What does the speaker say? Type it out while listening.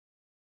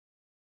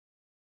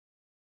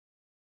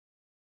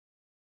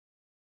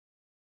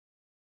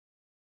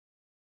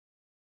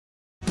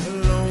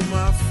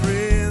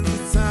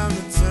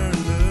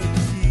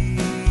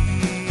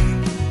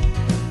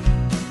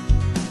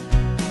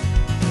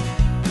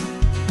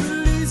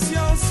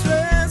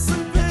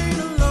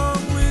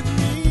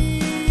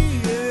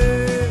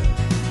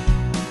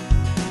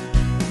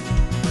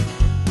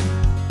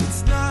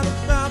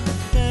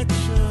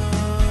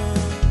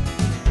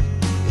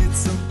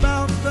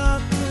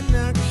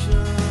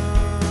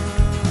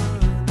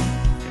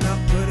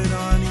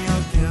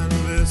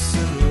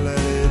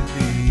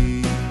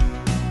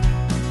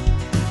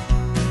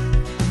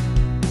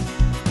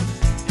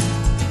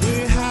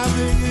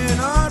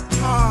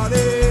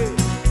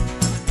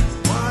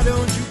Why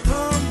don't you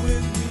come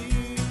with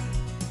me?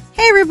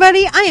 Hey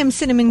everybody, I am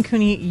Cinnamon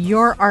Cooney,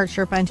 your Art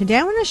Sherpa, and today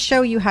I want to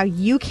show you how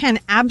you can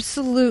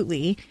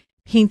absolutely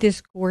paint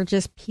this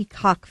gorgeous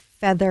peacock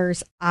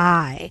feathers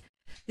eye.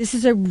 This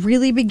is a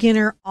really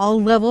beginner,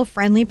 all-level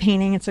friendly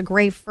painting. It's a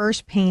great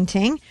first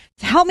painting.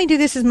 To help me do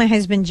this is my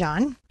husband,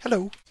 John.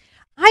 Hello.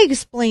 I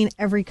explain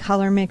every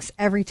color mix,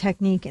 every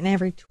technique, and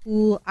every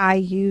tool I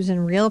use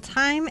in real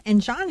time,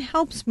 and John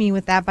helps me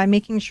with that by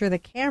making sure the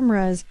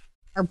cameras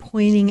are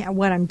pointing at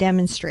what I'm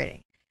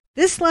demonstrating.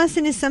 This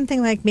lesson is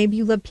something like maybe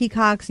you love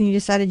peacocks and you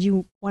decided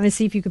you want to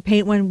see if you could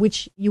paint one,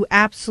 which you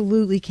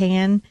absolutely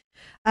can.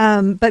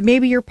 But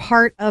maybe you're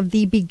part of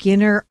the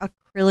Beginner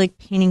Acrylic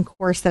Painting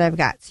Course that I've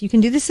got. So you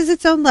can do this as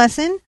its own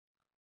lesson,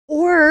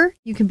 or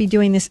you can be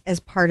doing this as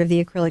part of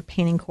the Acrylic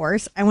Painting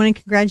Course. I want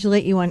to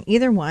congratulate you on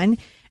either one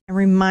and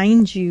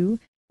remind you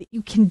that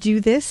you can do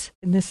this,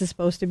 and this is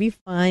supposed to be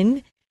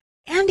fun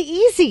and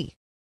easy.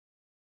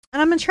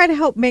 And I'm going to try to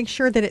help make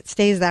sure that it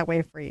stays that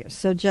way for you.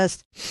 So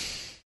just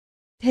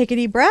take a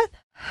deep breath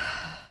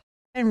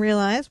and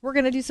realize we're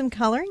going to do some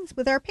colorings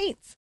with our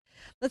paints.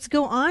 Let's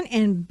go on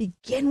and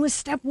begin with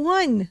step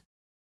one.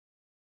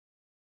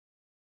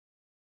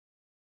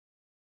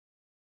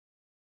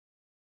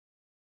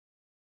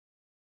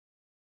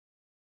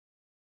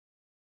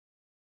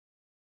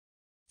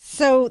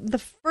 So the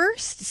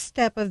first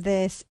step of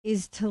this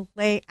is to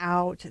lay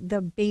out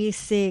the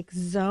basic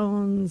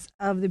zones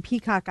of the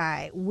peacock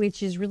eye,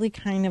 which is really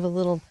kind of a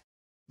little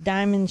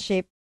diamond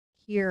shape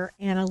here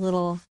and a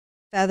little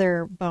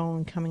feather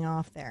bone coming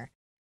off there.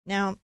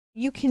 Now,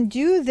 you can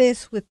do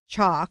this with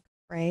chalk,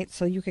 right?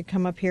 So you could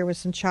come up here with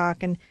some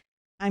chalk, and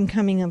I'm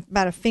coming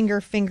about a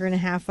finger and a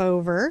half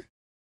over,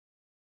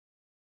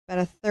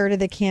 about a third of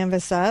the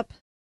canvas up,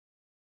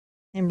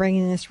 and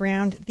bringing this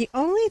round. The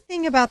only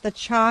thing about the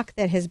chalk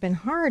that has been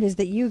hard is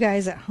that you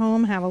guys at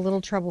home have a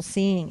little trouble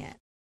seeing it.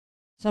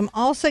 So I'm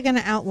also going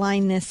to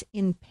outline this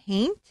in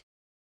paint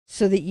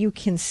so that you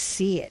can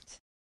see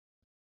it.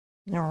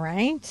 All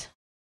right.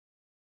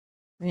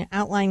 We're going to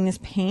outline this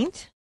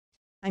paint.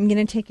 I'm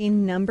going to take a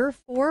number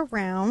 4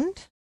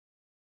 round.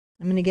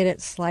 I'm going to get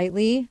it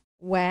slightly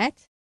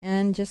wet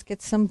and just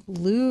get some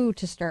blue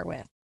to start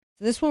with.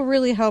 So this will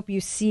really help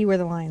you see where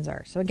the lines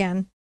are. So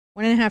again,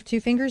 1.5, 2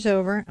 fingers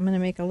over. I'm going to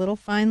make a little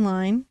fine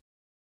line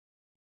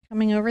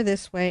coming over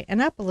this way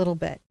and up a little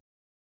bit.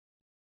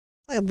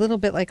 A little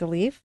bit like a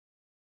leaf.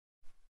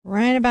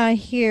 Right about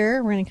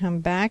here, we're going to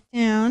come back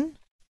down,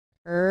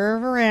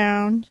 curve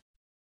around,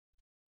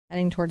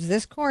 heading towards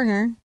this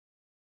corner.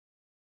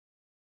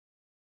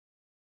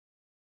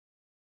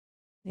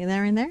 See that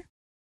right there?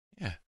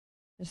 Yeah.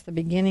 Just the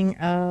beginning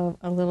of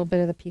a little bit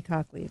of the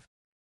peacock leaf.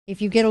 If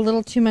you get a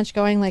little too much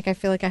going, like I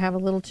feel like I have a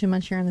little too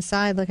much here on the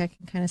side, look, I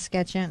can kind of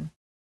sketch in.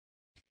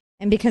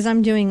 And because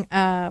I'm doing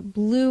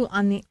blue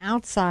on the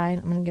outside,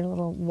 I'm going to get a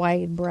little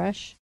wide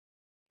brush,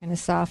 kind of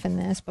soften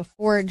this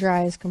before it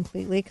dries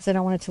completely because I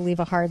don't want it to leave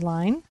a hard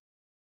line.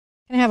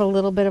 I'm going to have a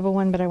little bit of a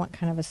one, but I want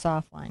kind of a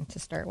soft line to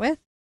start with.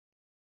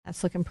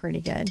 That's looking pretty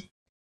good.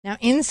 Now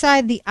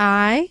inside the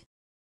eye,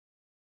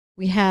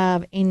 we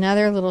have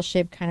another little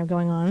shape kind of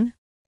going on.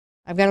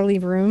 I've got to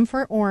leave room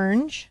for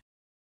orange.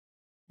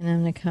 And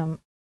I'm going to come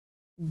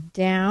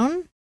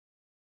down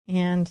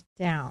and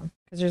down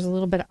because there's a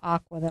little bit of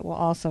aqua that will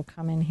also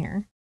come in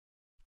here.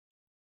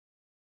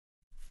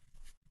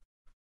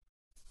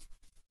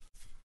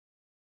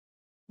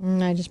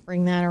 And I just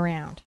bring that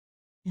around.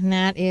 And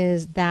that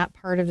is that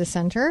part of the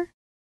center.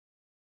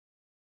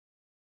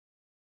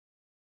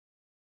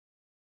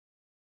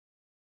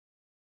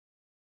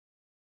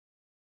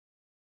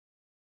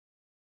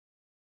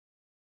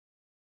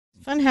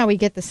 It's fun how we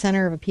get the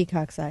center of a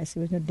peacock's eye.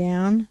 So we go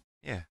down.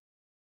 Yeah.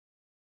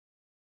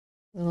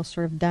 Little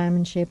sort of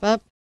diamond shape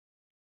up.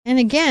 And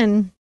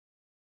again,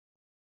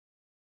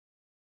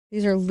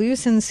 these are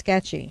loose and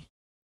sketchy.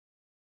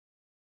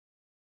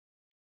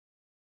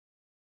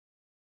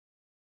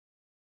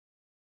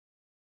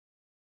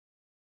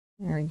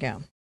 There we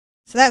go.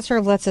 So that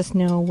sort of lets us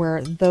know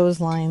where those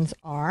lines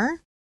are.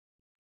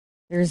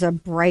 There's a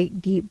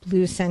bright, deep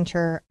blue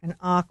center, an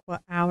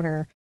aqua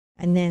outer,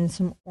 and then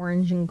some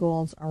orange and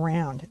golds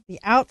around. The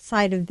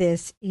outside of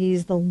this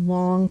is the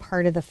long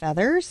part of the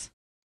feathers.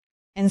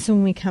 And so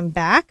when we come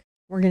back,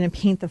 we're going to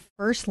paint the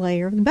first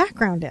layer of the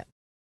background in.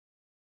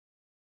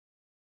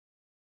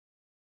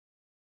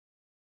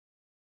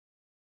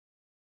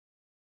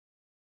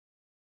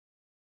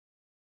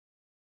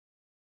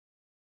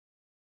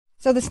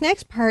 So this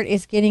next part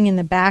is getting in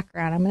the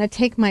background. I'm going to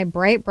take my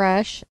bright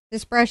brush.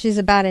 This brush is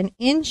about 1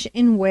 inch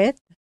in width.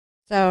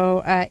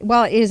 So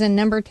while it is a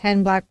number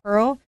 10 black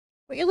pearl,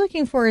 what you're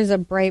looking for is a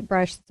bright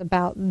brush that's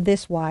about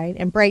this wide.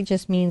 And bright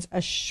just means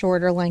a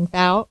shorter length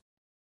out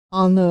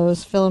on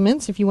those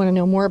filaments. If you want to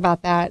know more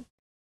about that,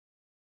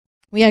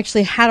 we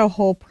actually had a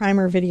whole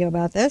primer video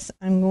about this.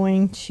 I'm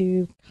going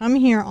to come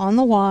here on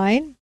the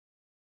wide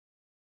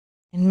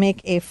and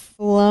make a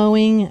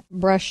flowing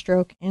brush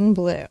stroke in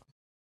blue.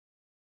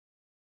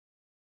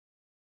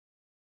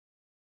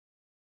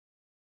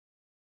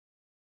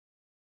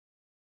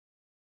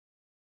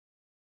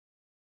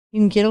 You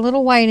can get a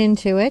little white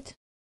into it.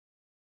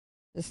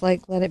 Just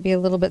like let it be a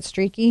little bit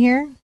streaky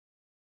here.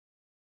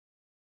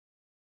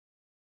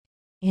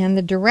 And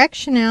the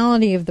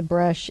directionality of the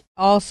brush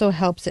also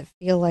helps it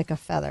feel like a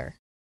feather.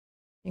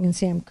 You can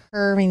see I'm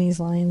curving these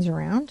lines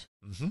around.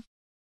 Mm-hmm.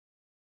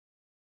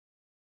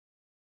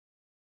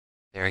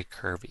 Very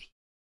curvy.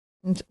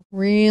 It's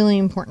really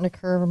important to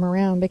curve them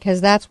around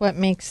because that's what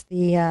makes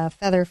the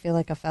feather feel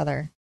like a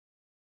feather.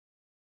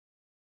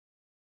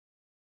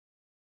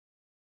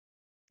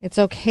 It's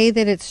okay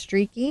that it's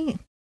streaky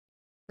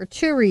for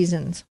two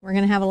reasons. We're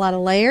going to have a lot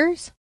of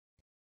layers,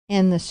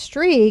 and the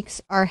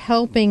streaks are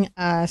helping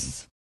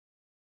us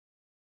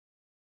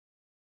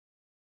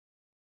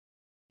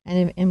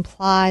kind of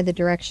imply the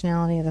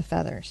directionality of the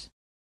feathers.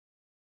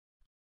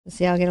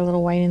 See, I'll get a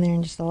little white in there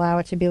and just allow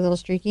it to be a little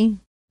streaky.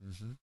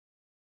 Mm-hmm.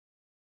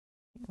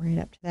 Right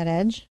up to that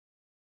edge.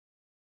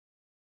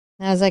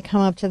 As I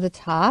come up to the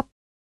top,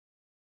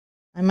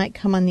 I might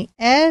come on the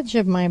edge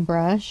of my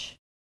brush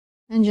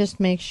and just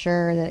make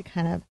sure that it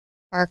kind of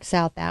arcs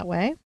out that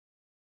way,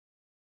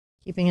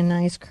 keeping a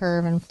nice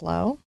curve and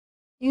flow.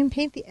 You can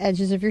paint the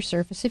edges of your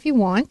surface if you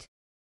want.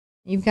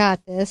 You've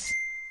got this.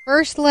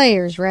 First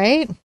layers,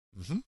 right?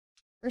 Mm-hmm.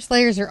 First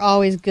layers are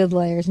always good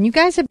layers. And you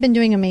guys have been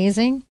doing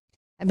amazing.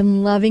 I've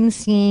been loving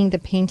seeing the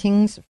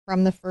paintings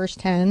from the first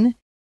 10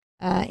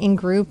 in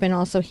group and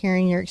also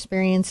hearing your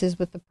experiences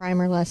with the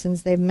primer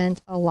lessons. They've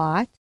meant a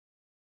lot.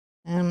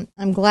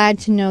 I'm glad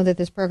to know that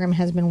this program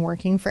has been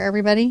working for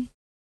everybody.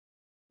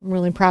 I'm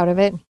really proud of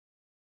it.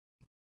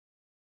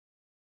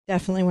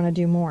 Definitely want to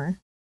do more.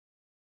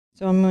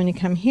 So I'm going to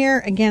come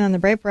here again on the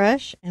bright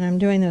brush, and I'm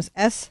doing those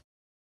S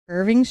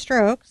curving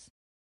strokes.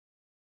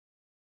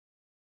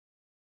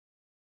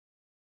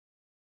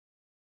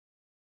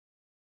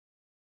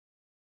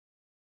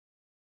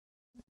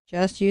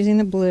 Just using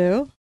the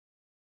blue.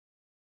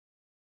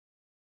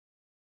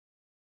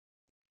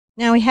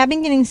 Now, we have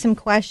been getting some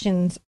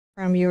questions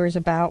from viewers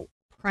about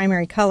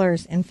primary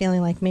colors and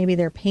feeling like maybe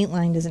their paint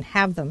line doesn't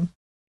have them.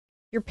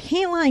 Your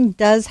paint line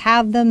does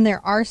have them.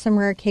 There are some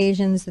rare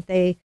occasions that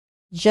they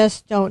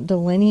just don't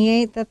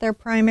delineate that they're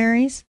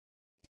primaries.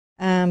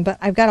 But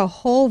I've got a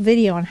whole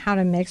video on how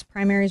to mix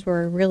primaries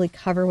where we really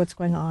cover what's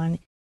going on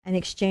and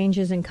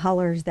exchanges in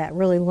colors that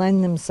really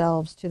lend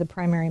themselves to the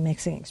primary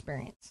mixing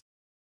experience.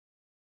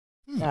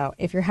 So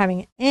if you're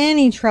having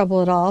any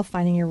trouble at all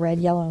finding your red,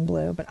 yellow, and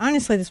blue, but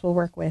honestly, this will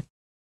work with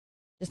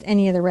just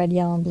any of the red,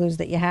 yellow, and blues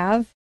that you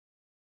have.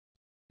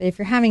 But if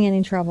you're having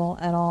any trouble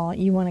at all,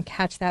 you want to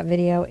catch that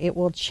video. It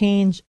will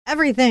change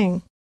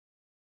everything.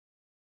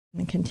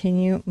 And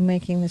continue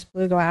making this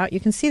blue go out. You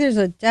can see there's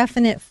a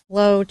definite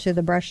flow to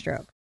the brush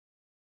stroke.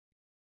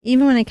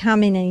 Even when I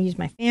come in and use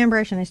my fan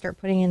brush and I start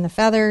putting in the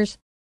feathers,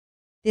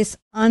 this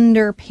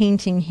under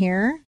painting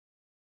here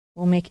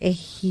will make a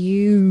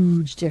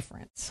huge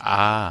difference.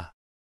 Ah.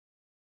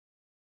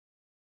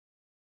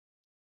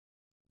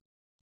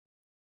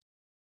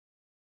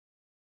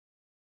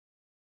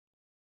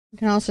 You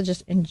can also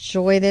just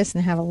enjoy this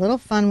and have a little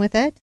fun with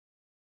it.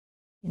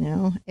 You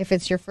know, if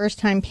it's your first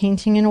time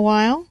painting in a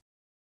while,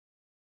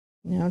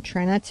 you know,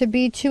 try not to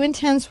be too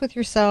intense with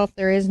yourself.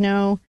 There is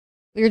no,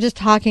 we were just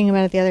talking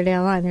about it the other day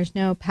online, there's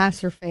no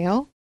pass or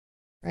fail,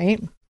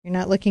 right? You're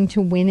not looking to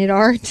win at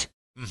art.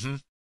 Mm-hmm.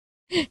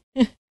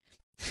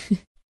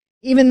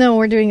 Even though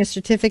we're doing a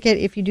certificate,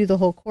 if you do the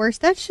whole course,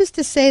 that's just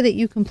to say that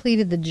you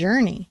completed the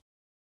journey.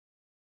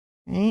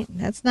 Right?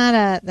 That's not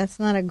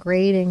a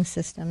grading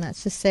system.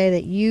 That's to say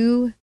that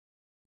you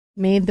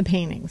made the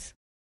paintings.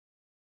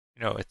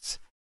 There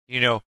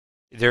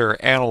are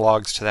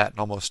analogs to that in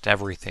almost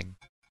everything.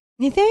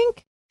 You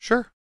think?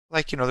 Sure.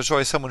 Like, there's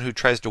always someone who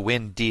tries to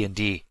win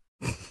D&D.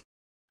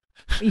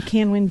 You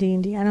can win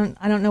D&D. I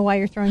don't know why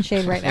you're throwing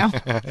shade right now.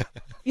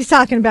 He's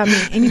talking about me,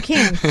 and you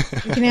can.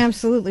 You can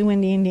absolutely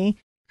win D&D.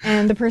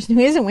 And the person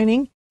who isn't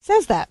winning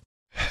says that.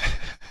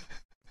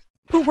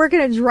 But we're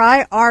going to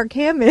dry our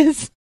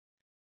canvas.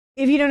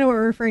 If you don't know what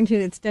we're referring to,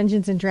 it's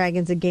Dungeons and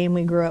Dragons, a game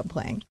we grew up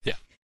playing. Yeah.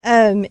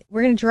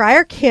 We're going to dry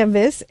our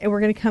canvas, and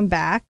we're going to come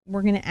back.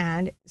 We're going to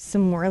add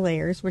some more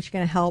layers, which are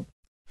going to help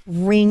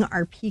bring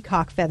our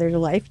peacock feather to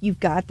life. You've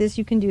got this.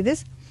 You can do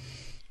this.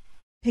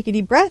 Take a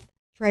deep breath.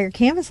 Dry your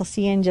canvas. I'll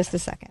see you in just a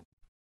second.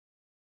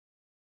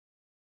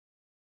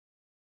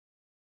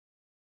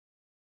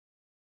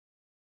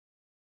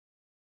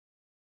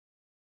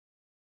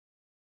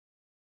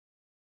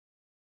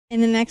 In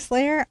the next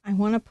layer, I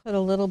want to put a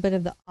little bit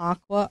of the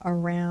aqua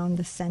around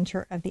the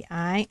center of the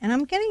eye. And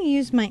I'm going to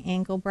use my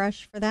angle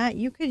brush for that.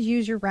 You could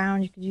use your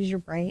round, you could use your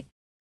bright,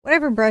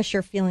 whatever brush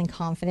you're feeling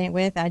confident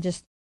with. I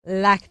just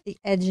like the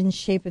edge and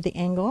shape of the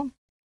angle.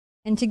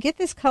 And to get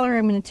this color,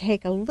 I'm going to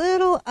take a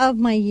little of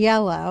my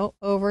yellow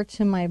over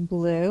to my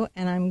blue,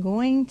 and I'm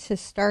going to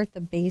start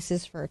the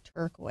bases for a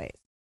turquoise.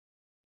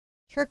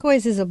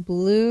 Turquoise is a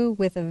blue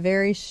with a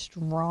very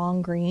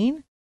strong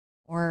green,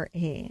 or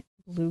a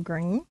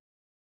blue-green.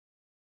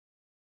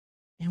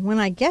 And when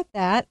I get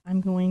that,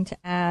 I'm going to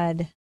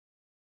add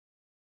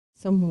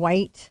some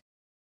white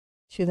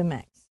to the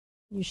mix.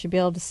 You should be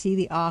able to see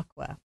the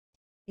aqua.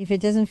 If it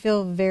doesn't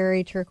feel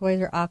very turquoise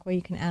or aqua,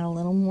 you can add a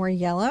little more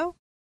yellow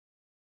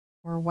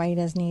or white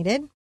as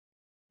needed.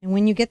 And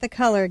when you get the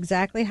color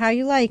exactly how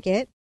you like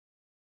it,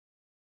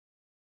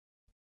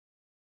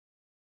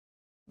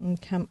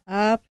 and come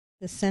up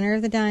the center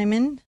of the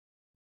diamond.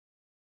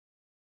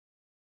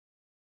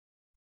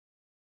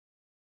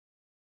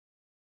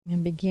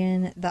 And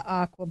begin the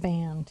aqua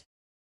band.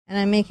 And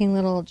I'm making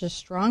little, just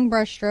strong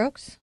brush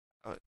strokes.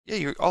 Yeah,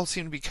 you all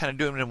seem to be kind of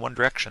doing it in one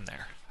direction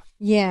there.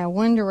 Yeah,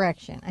 one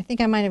direction. I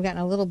think I might have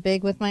gotten a little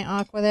big with my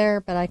aqua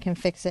there, but I can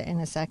fix it in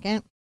a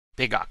second.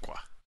 Big aqua.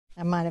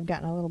 I might have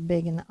gotten a little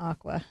big in the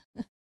aqua.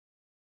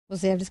 We'll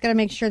see. I've just got to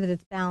make sure that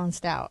it's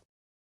balanced out.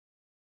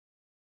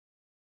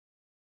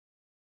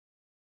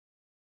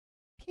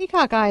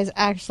 Peacock eyes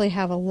actually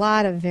have a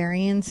lot of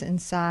variance in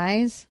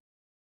size.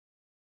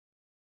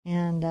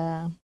 And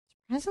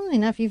surprisingly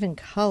enough, even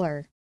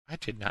color. I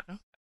did not know.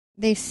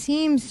 They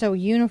seem so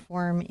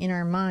uniform in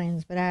our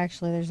minds, but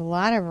actually there's a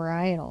lot of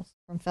varietals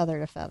from feather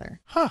to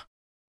feather. Huh.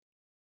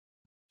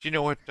 Do you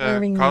know what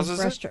causes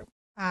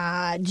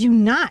it? Do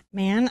not,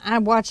 man. I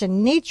watch a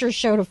nature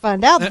show to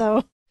find out,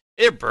 though.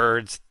 They're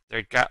birds.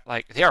 They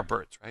are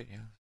birds, right? Yeah.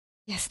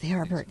 Yes, they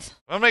are birds.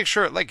 I'll make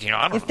sure, I don't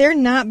know. If they're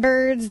not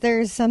birds,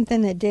 there's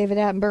something that David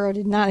Attenborough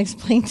did not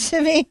explain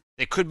to me.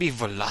 They could be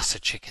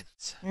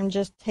velocichickens. I'm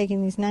just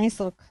taking these nice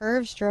little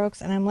curved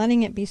strokes, and I'm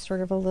letting it be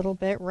sort of a little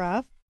bit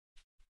rough,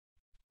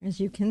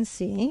 as you can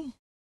see.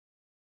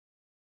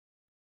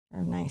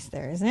 Oh, nice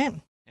there, isn't it?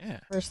 Yeah.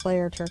 First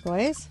layer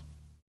turquoise.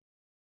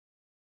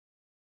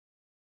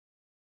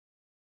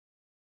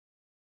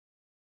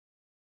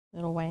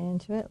 Little white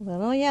into it,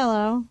 little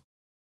yellow,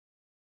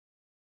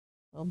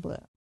 little blue.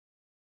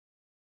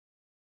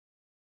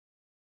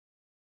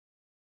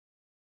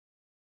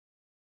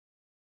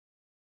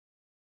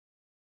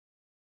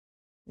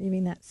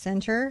 Leaving that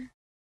center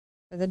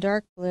for the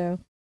dark blue.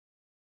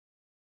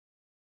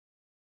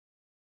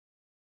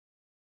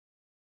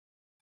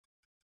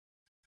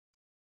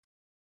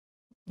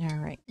 All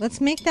right,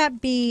 let's make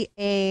that be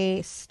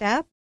a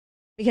step,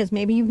 because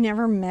maybe you've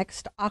never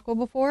mixed aqua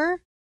before,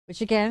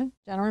 which again,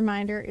 gentle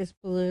reminder, is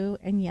blue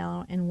and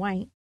yellow and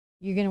white.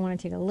 You're going to want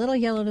to take a little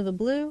yellow to the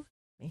blue,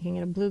 making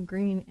it a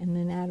blue-green, and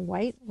then add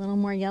white, a little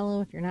more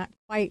yellow if you're not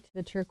quite to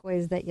the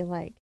turquoise that you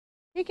like.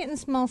 Take it in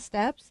small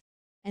steps,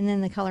 and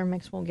then the color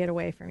mix won't get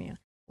away from you.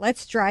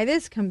 Let's dry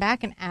this, come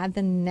back, and add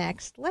the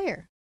next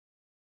layer.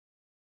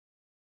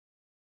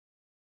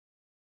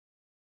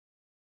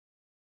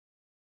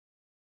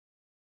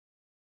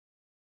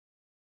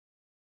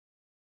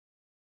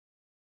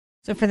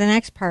 So for the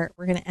next part,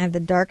 we're going to add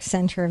the dark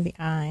center of the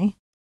eye.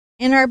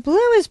 And our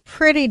blue is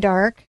pretty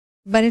dark,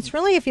 but it's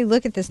really, if you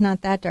look at this,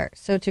 not that dark.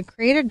 So to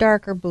create a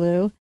darker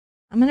blue,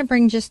 I'm going to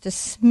bring just a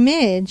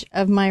smidge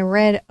of my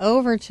red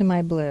over to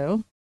my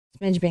blue.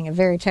 Smidge being a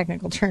very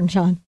technical term,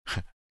 John.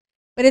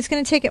 But it's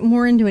going to take it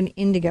more into an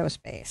indigo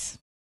space.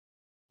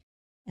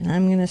 And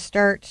I'm going to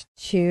start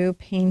to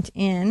paint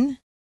in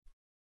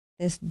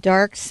this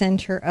dark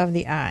center of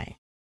the eye.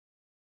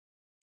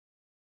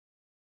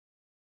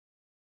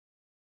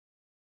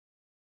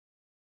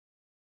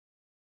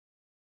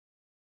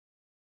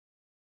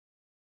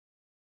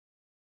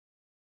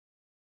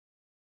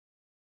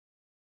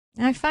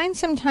 I find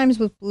sometimes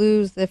with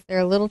blues, if they're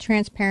a little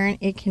transparent,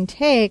 it can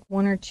take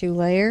 1 or 2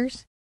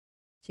 layers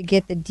to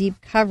get the deep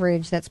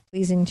coverage that's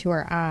pleasing to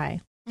our eye.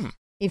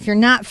 If you're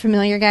not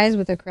familiar, guys,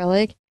 with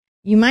acrylic,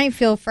 you might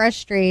feel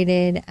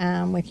frustrated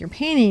with your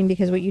painting,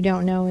 because what you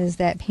don't know is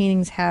that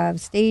paintings have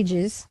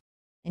stages,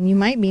 and you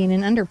might be in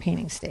an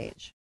underpainting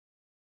stage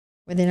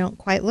where they don't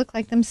quite look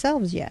like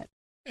themselves yet.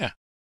 Yeah.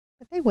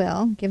 But they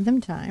will. Give them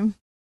time.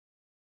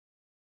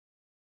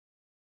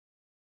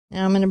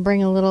 Now I'm going to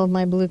bring a little of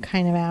my blue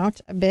kind of out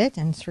a bit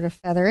and sort of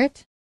feather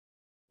it.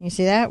 You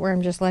see that? Where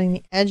I'm just letting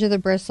the edge of the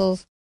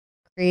bristles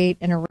create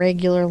an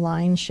irregular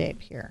line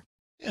shape here.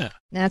 Yeah.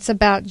 That's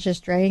about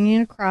just dragging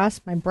it across.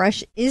 My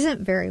brush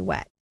isn't very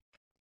wet.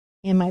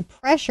 And my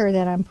pressure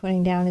that I'm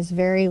putting down is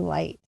very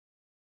light.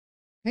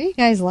 Are you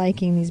guys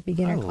liking these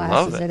beginner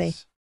classes? Are they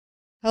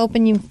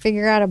helping you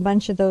figure out a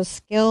bunch of those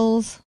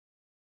skills?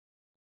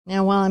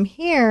 Now while I'm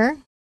here,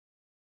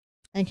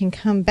 I can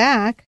come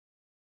back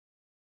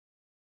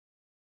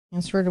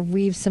and sort of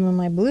weave some of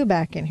my blue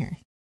back in here. See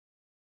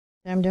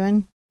what I'm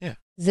doing? Yeah.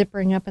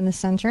 Zippering up in the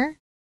center.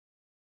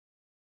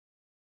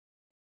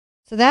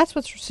 So that's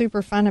what's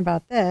super fun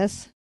about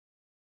this.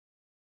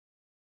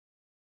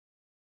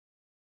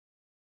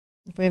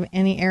 If we have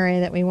any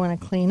area that we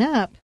want to clean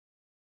up,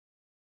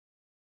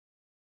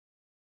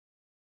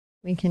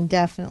 we can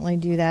definitely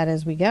do that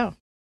as we go.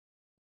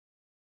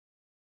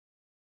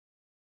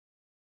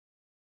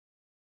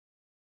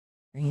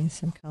 Bringing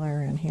some color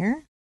around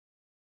here.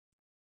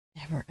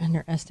 Never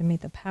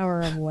underestimate the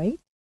power of white.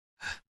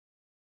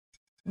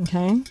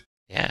 Okay.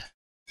 Yeah.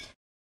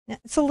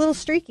 It's a little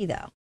streaky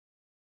though,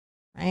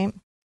 right?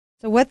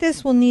 So what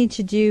this will need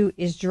to do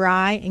is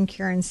dry and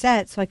cure and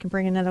set, so I can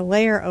bring another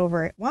layer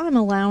over it. While I'm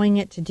allowing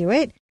it to do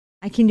it,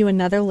 I can do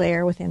another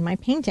layer within my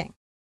painting.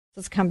 So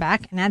let's come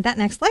back and add that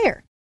next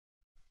layer.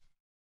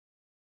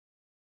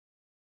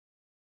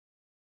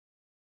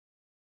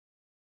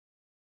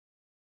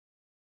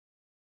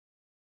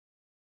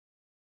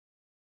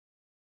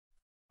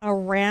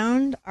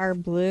 around our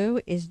blue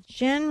is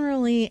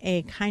generally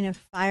a kind of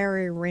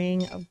fiery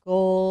ring of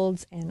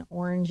golds and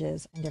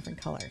oranges and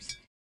different colors.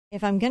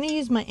 If I'm going to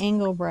use my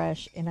angle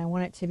brush and I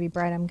want it to be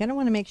bright, I'm going to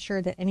want to make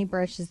sure that any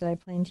brushes that I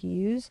plan to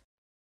use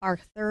are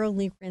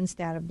thoroughly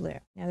rinsed out of blue.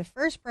 Now, the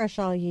first brush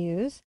I'll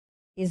use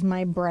is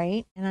my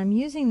bright, and I'm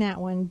using that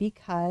one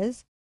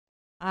because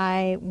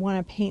I want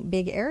to paint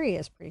big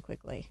areas pretty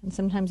quickly, and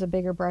sometimes a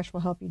bigger brush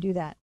will help you do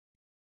that.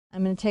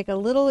 I'm going to take a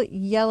little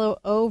yellow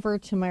over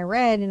to my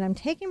red, and I'm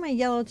taking my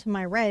yellow to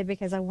my red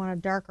because I want a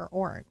darker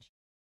orange.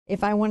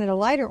 If I wanted a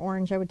lighter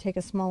orange, I would take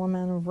a small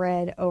amount of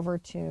red over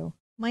to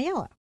my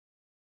yellow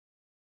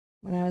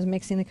when I was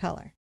mixing the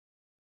color.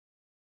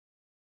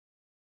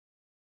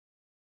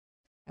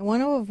 I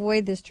want to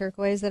avoid this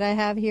turquoise that I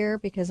have here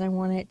because I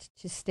want it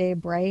to stay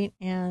bright,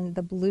 and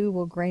the blue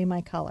will gray my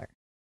color.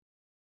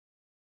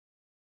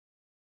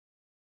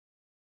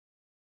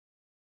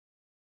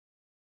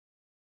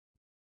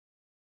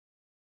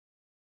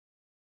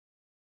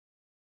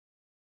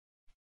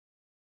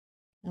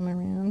 Come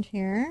around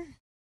here.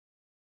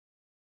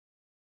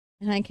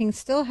 And I can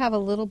still have a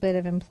little bit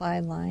of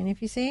implied line,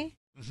 if you see,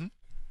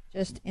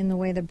 just in the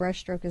way the brush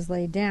stroke is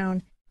laid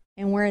down.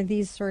 And where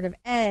these sort of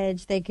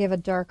edge, they give a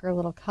darker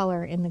little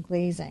color in the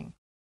glazing.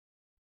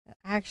 That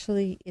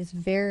actually is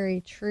very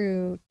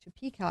true to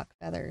peacock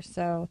feathers.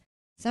 So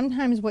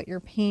sometimes what your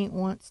paint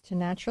wants to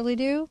naturally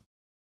do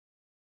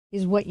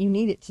is what you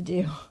need it to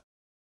do,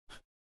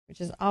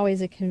 which is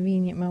always a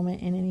convenient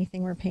moment in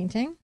anything we're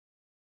painting.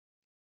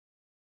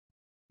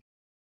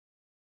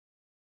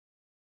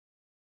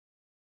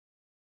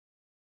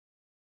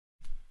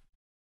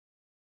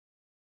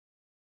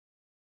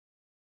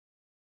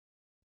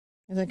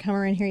 As I come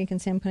around here, you can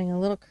see I'm putting a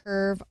little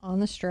curve on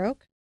the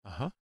stroke.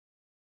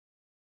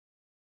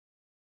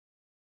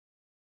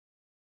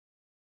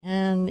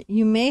 And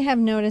you may have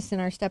noticed in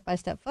our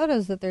step-by-step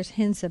photos that there's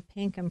hints of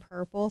pink and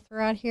purple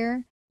throughout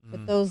here,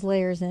 but those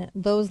layer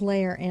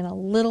in a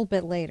little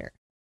bit later.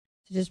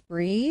 So just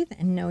breathe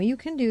and know you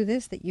can do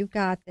this, that you've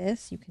got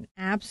this. You can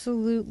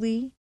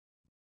absolutely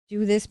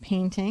do this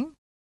painting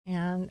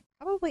and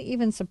probably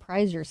even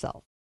surprise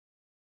yourself.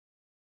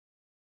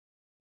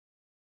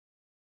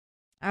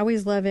 I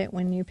always love it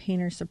when new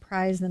painters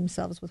surprise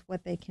themselves with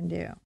what they can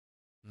do.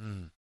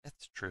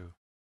 That's true.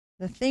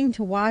 The thing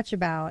to watch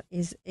about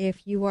is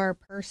if you are a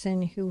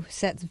person who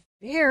sets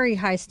very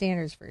high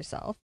standards for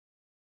yourself,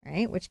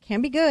 right, which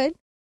can be good,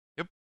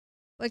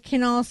 but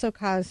can also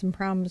cause some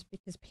problems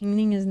because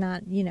painting is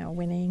not,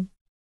 winning.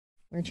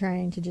 We're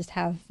trying to just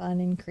have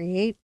fun and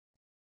create.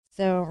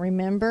 So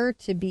remember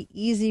to be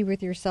easy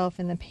with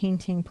yourself in the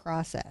painting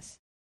process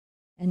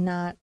and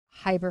not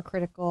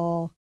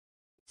hypercritical.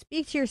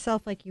 Speak to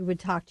yourself like you would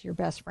talk to your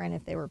best friend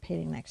if they were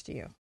painting next to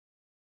you.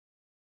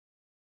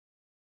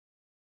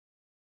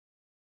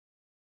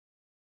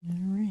 All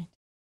right.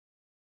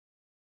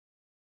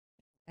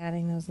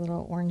 Adding those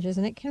little oranges,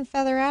 and it can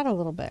feather out a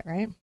little bit,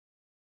 right?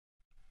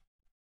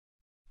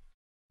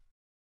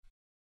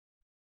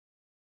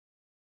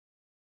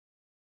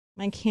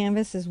 My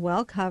canvas is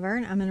well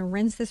covered. I'm going to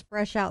rinse this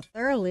brush out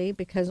thoroughly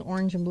because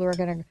orange and blue are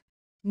going to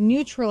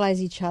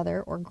neutralize each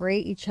other or gray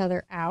each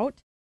other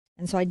out.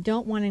 And so I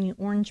don't want any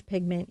orange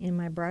pigment in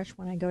my brush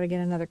when I go to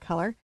get another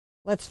color.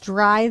 Let's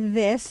dry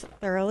this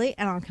thoroughly,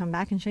 and I'll come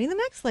back and show you the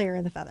next layer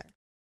of the feather.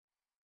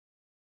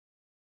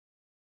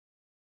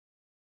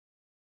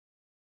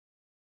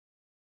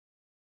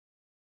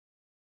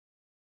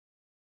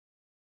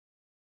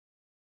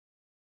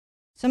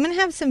 So I'm going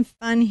to have some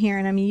fun here,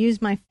 and I'm going to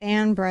use my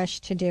fan brush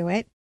to do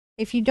it.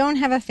 If you don't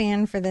have a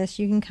fan for this,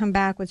 you can come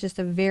back with just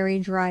a very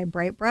dry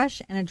bright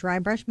brush and a dry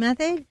brush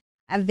method.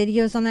 I have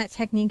videos on that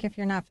technique if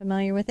you're not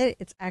familiar with it.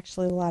 It's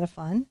actually a lot of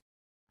fun.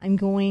 I'm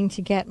going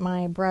to get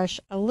my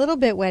brush a little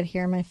bit wet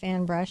here, my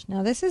fan brush.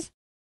 Now this is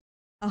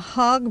a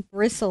hog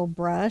bristle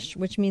brush,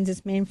 which means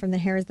it's made from the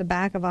hairs, the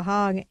back of a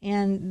hog,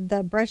 and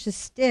the brush is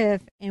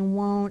stiff and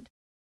won't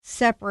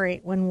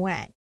separate when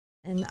wet.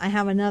 And I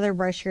have another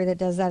brush here that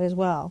does that as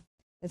well.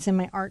 It's in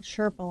my Art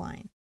Sherpa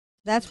line.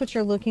 That's what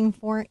you're looking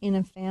for in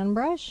a fan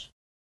brush,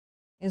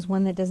 is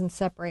one that doesn't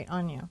separate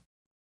on you.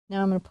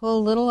 Now I'm going to pull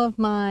a little of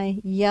my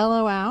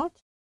yellow out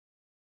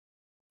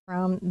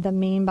from the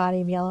main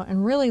body of yellow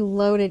and really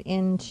load it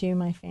into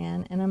my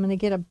fan. And I'm going to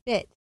get a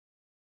bit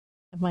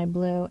of my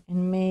blue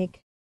and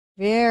make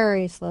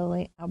very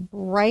slowly a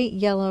bright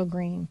yellow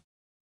green.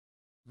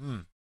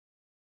 I'm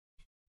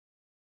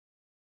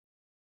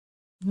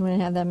going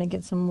to have that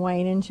get some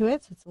white into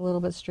it so it's a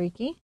little bit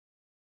streaky.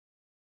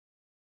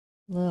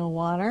 A little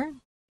water.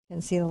 You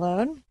can see the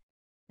load.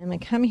 I'm going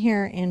to come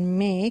here and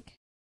make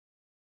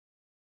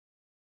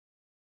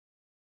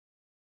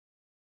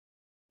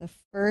the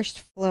first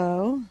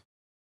flow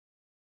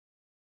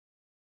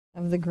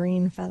of the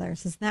green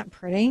feathers. Isn't that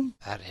pretty?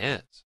 That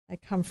is. I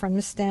come from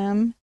the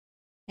stem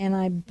and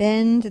I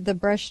bend the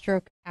brush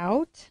stroke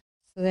out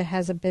so that it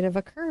has a bit of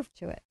a curve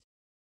to it.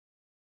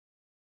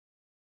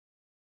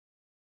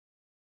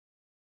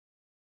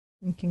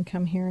 You can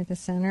come here at the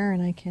center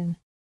and I can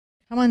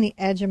come on the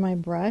edge of my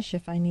brush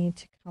if I need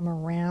to come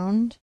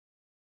around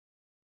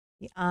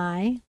the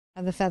eye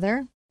of the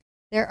feather.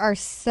 There are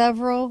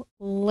several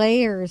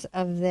layers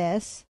of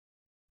this,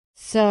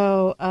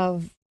 so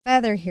of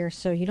feather here,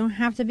 so you don't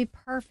have to be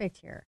perfect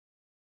here.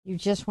 You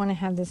just want to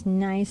have this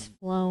nice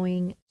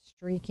flowing,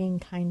 streaking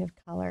kind of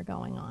color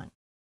going on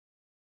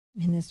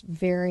in this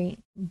very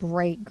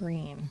bright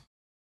green.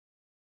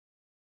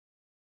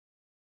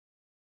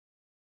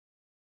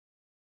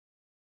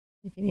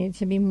 If you need it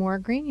to be more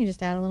green, you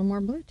just add a little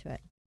more blue to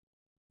it.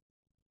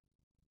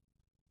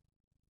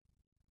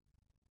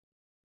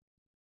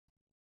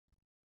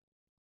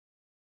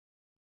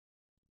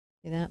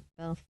 See that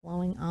bell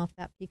flowing off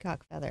that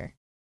peacock feather?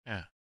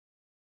 Yeah.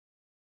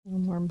 A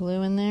little more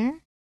blue in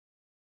there.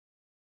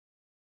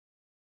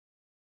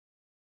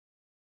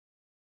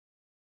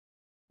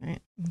 All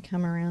right, and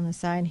come around the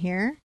side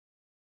here.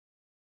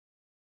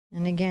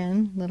 And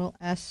again, little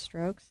S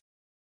strokes,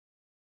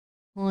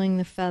 pulling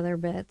the feather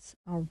bits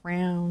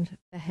around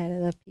the head of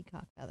the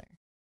peacock feather.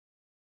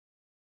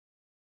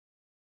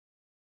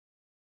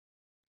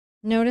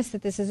 Notice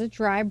that this is a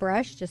dry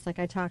brush, just like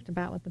I talked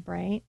about with the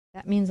bright.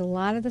 That means a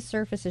lot of the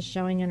surface is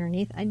showing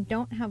underneath. I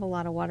don't have a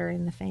lot of water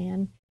in the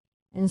fan,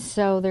 and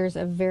so there's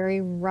a very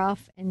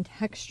rough and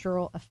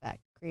textural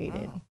effect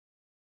created. Oh.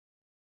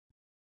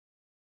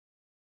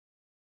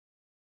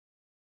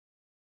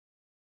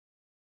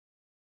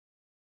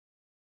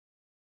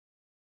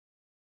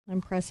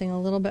 I'm pressing a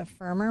little bit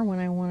firmer when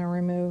I want to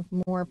remove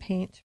more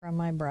paint from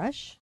my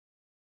brush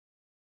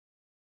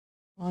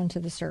onto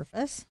the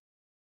surface.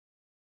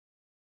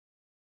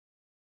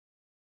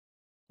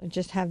 So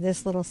just have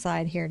this little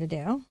side here to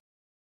do.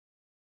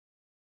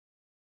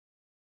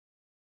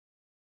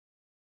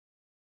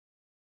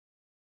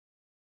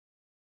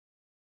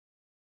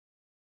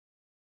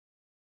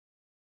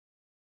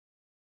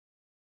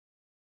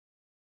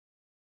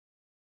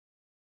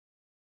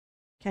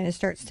 Kind of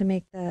starts to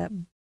make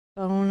the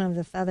bone of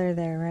the feather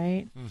there,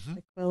 right? Mm-hmm.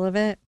 The quill of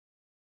it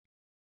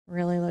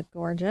really look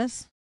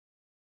gorgeous.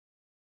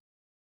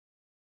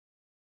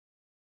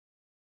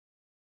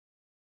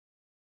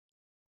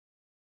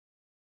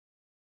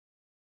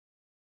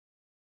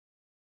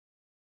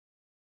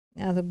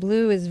 Now the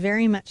blue is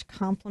very much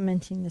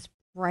complementing this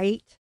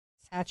bright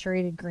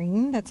saturated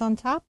green that's on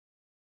top.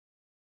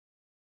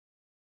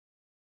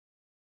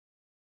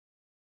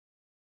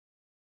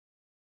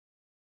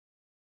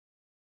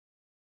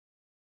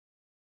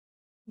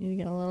 Need to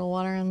get a little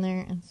water in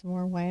there and some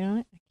more white on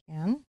it. I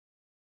can.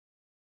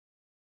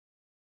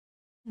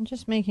 I'm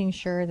just making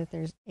sure that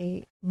there's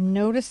a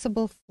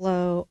noticeable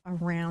flow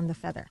around the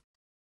feather.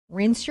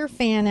 Rinse your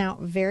fan out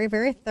very,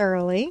 very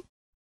thoroughly.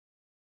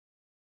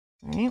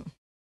 All right.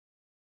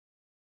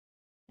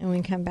 And when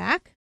we come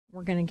back,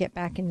 we're going to get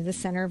back into the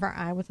center of our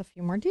eye with a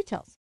few more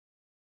details.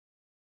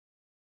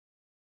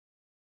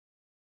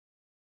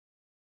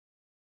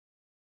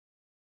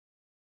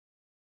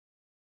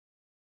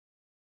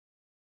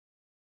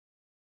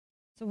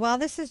 So while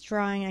this is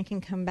drying, I can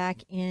come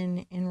back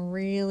in and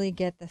really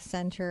get the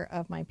center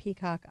of my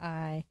peacock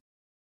eye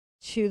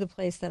to the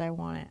place that I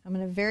want it. I'm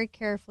going to very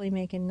carefully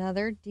make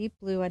another deep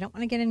blue. I don't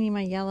want to get any of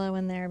my yellow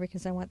in there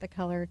because I want the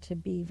color to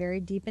be very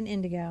deep and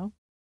indigo.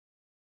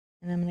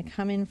 And I'm going to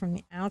come in from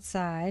the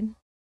outside.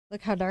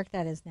 Look how dark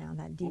that is now,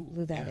 that deep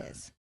blue that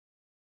is.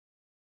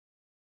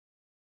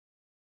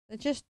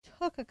 It just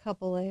took a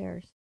couple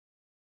layers.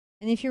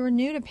 And if you were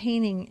new to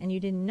painting and you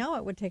didn't know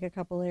it would take a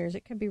couple layers,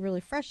 it could be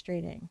really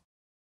frustrating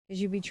because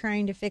you'd be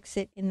trying to fix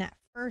it in that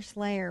first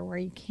layer where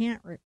you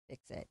can't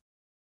fix it.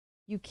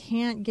 You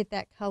can't get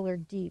that color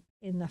deep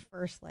in the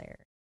first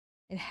layer.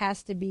 It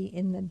has to be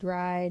in the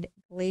dried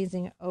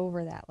glazing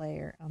over that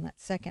layer on that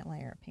second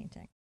layer of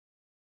painting.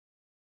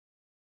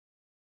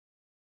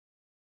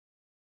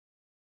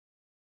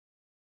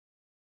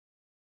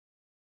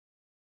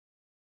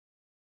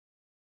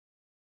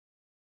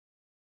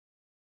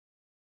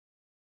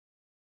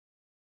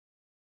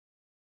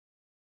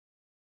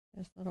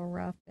 This little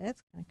rough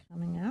bit's kind of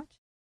coming out.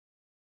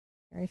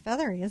 Very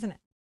feathery, isn't it?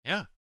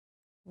 Yeah.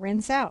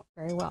 Rinse out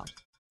very well.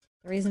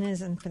 The reason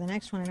is, and for the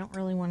next one, I don't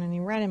really want any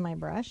red in my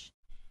brush.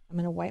 I'm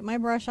going to wipe my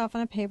brush off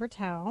on a paper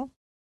towel.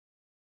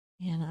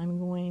 And I'm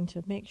going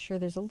to make sure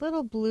there's a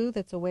little blue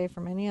that's away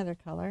from any other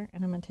color.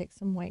 And I'm going to take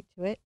some white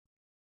to it.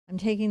 I'm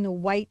taking the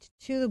white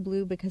to the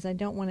blue because I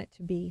don't want it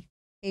to be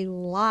a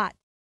lot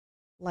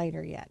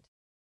lighter yet.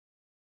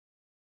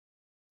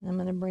 And I'm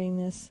going to bring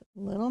this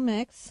little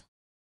mix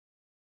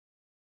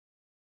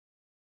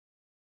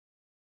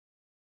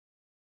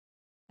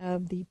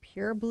of the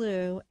pure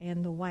blue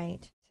and the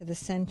white to the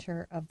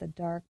center of the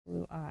dark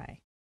blue eye.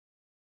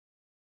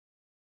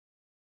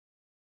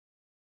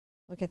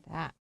 Look at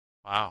that.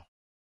 Wow.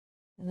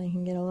 And I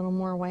can get a little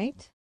more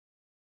white.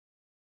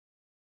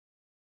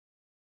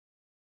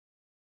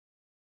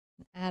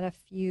 And add a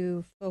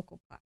few focal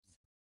pops.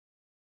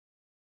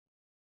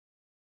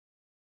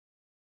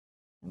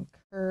 I'm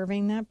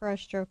curving that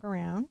brush stroke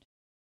around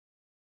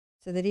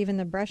so that even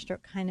the brush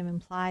stroke kind of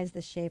implies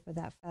the shape of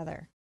that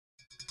feather.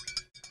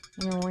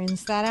 I'm going to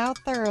rinse that out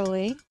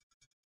thoroughly.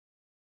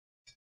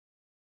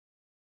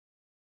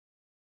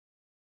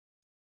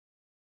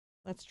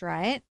 Let's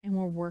dry it and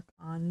we'll work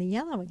on the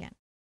yellow again.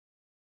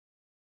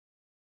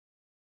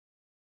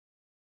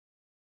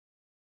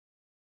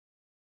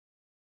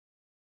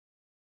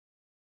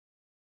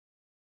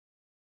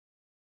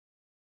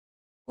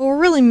 Well, we're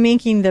really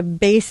making the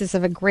basis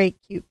of a great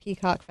cute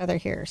peacock feather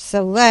here.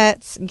 So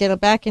let's get it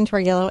back into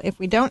our yellow. If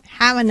we don't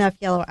have enough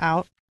yellow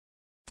out,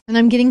 and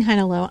I'm getting kind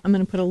of low, I'm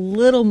going to put a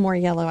little more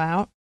yellow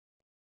out.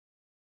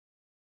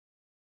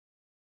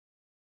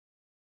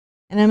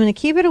 And I'm going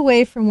to keep it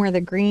away from where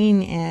the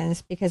green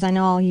is because I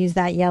know I'll use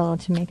that yellow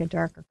to make a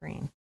darker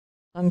green.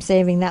 So I'm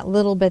saving that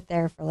little bit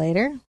there for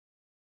later.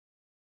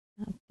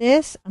 Now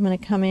this, I'm going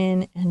to come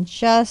in and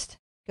just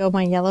go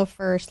my yellow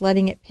first,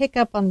 letting it pick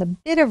up on the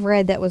bit of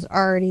red that was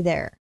already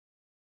there.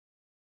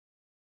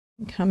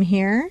 And come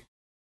here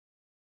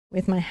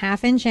with my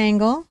 1/2 inch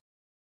angle.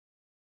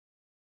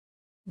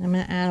 And I'm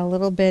going to add a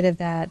little bit of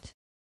that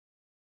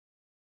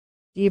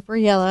deeper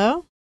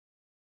yellow.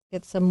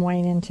 Get some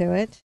white into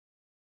it.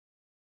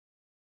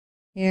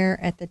 Here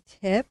at the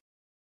tip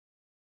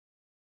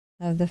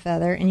of the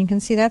feather. And you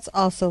can see that's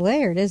also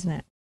layered, isn't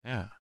it?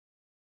 Yeah.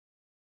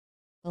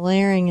 The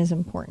layering is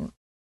important.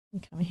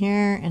 Come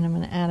here and I'm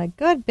going to add a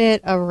good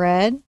bit of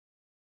red.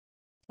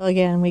 So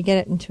again, we get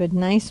it into a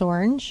nice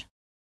orange.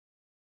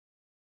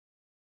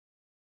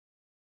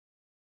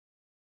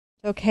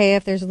 It's okay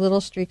if there's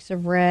little streaks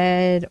of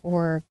red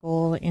or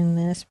gold in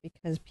this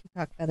because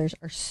peacock feathers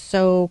are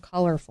so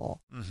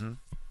colorful. Mm-hmm.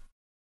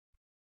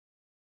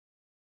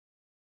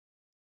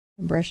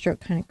 The brushstroke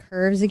kind of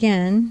curves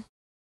again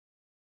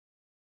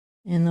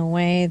in the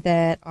way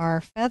that our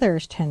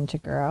feathers tend to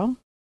grow.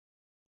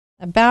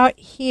 About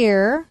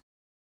here,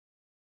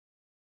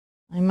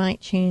 I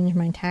might change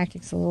my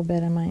tactics a little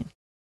bit. I might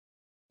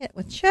hit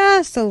with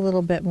just a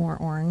little bit more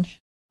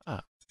orange.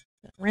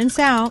 Rinse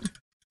out.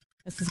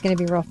 This is going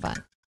to be real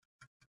fun.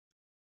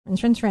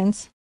 Rinse, rinse,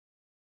 rinse.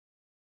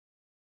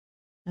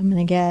 I'm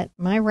going to get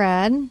my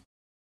red.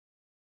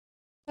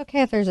 It's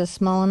okay if there's a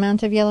small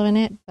amount of yellow in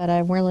it, but I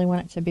really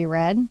want it to be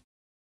red.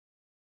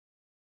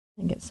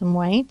 And get some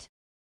white.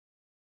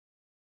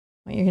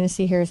 What you're going to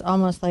see here is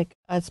almost like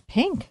it's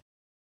pink.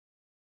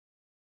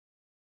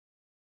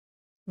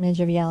 Smidge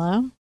of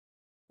yellow.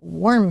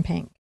 Warm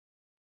pink.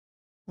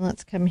 And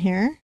let's come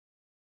here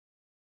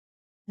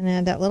and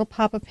add that little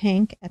pop of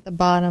pink at the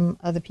bottom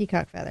of the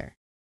peacock feather.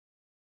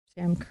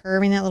 See, I'm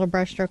curving that little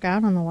brush stroke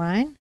out on the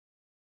line,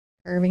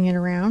 curving it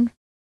around,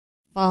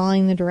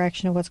 following the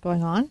direction of what's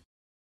going on.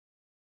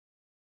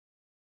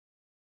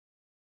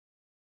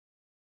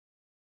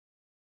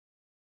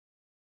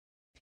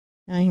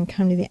 Now I can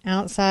come to the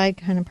outside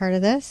kind of part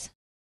of this,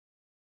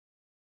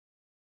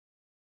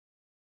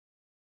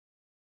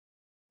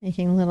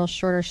 making little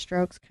shorter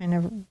strokes, kind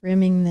of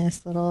rimming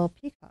this little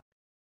peacock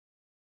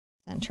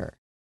center.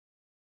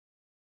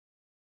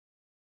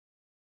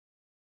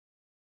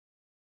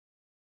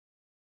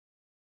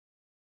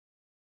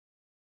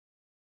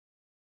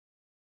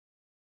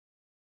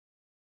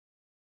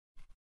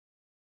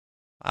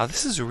 Wow,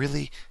 this has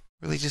really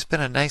just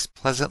been a nice,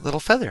 pleasant little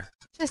feather.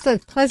 Just a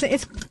pleasant.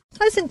 It's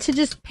pleasant to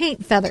just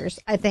paint feathers.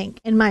 I think,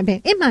 in my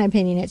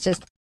opinion, it's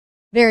just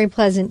very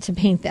pleasant to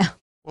paint them.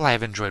 Well,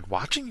 I've enjoyed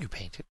watching you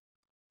paint it.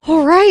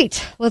 All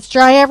right, let's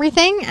dry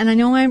everything. And I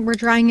know we're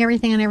drying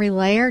everything on every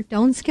layer.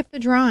 Don't skip the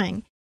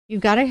drying.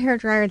 You've got a hair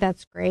dryer.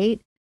 That's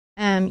great.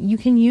 You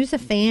can use a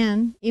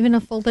fan, even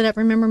a folded up.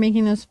 Remember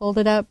making those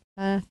folded up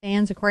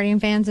fans, accordion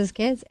fans as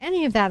kids?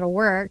 Any of that will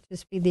work to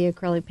speed the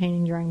acrylic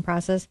painting drying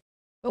process.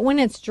 But when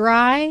it's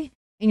dry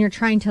and you're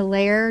trying to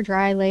layer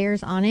dry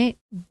layers on it,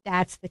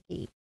 that's the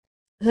key.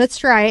 Let's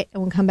dry it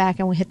and we'll come back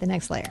and we'll hit the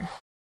next layer.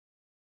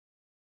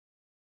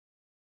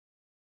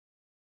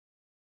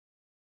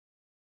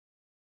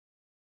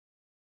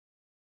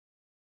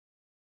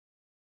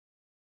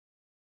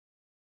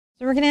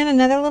 So we're going to add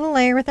another little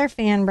layer with our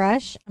fan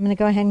brush. I'm going to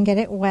go ahead and get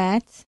it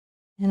wet.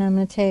 And I'm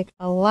going to take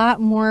a lot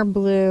more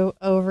blue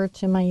over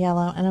to my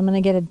yellow. And I'm going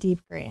to get a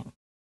deep green.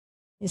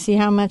 You see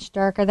how much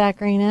darker that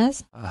green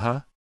is?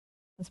 Uh-huh.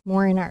 It's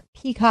more in our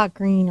peacock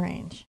green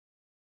range.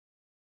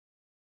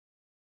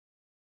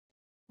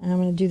 And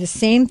I'm going to do the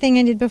same thing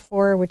I did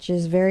before, which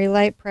is very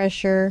light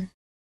pressure.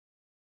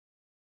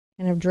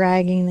 Kind of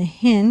dragging the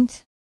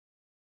hint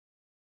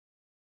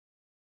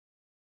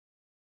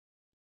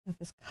of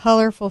this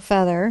colorful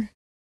feather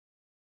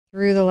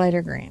through the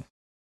lighter green.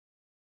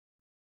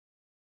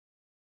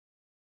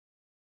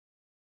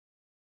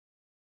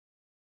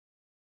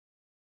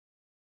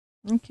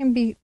 It can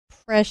be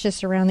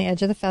precious around the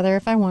edge of the feather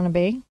if I want to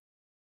be.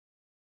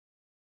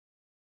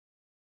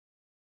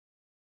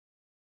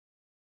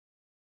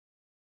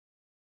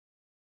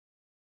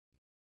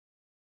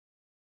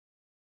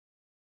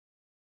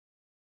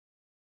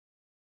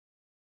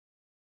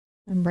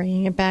 I'm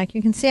bringing it back.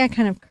 You can see I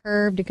kind of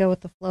curved to go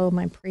with the flow of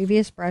my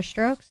previous brush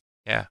strokes.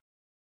 Yeah.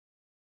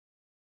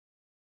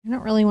 I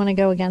don't really want to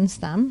go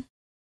against them.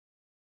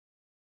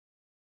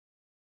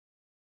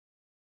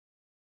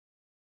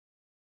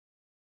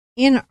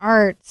 In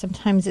art,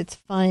 sometimes it's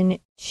fun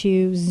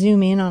to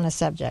zoom in on a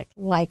subject,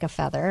 like a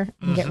feather,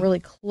 and get really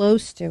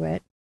close to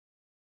it.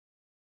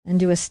 and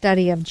do a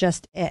study of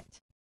just it. So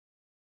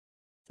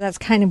that's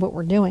kind of what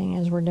we're doing,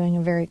 is we're doing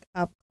a very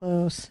up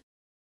close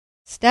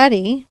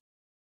study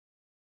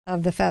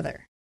of the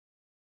feather.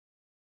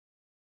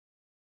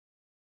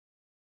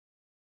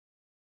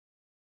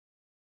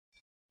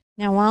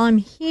 Now while I'm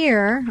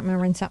here, I'm going to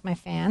rinse out my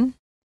fan,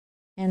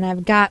 and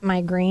I've got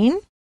my green.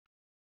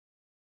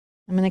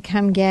 I'm going to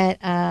come get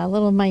a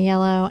little of my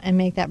yellow and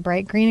make that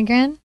bright green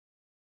again.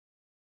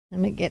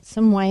 I'm going to get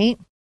some white.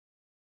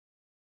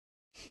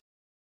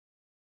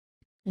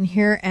 And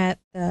here at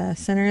the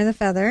center of the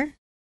feather,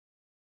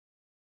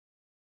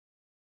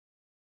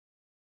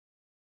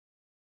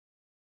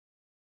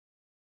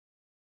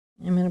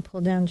 I'm going to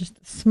pull down just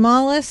the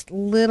smallest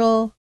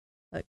little,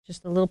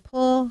 just a little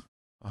pull.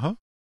 Uh-huh.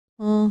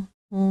 Pull,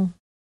 pull.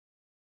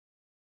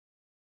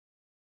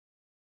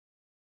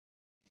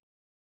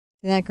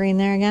 See that green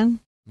there again?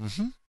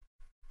 Mm-hmm.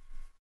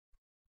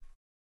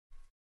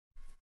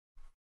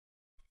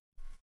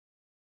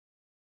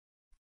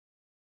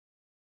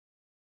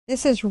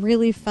 This is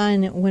really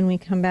fun when we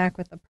come back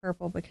with the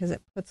purple because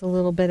it puts a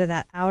little bit of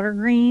that outer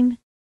green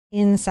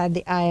inside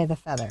the eye of the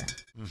feather.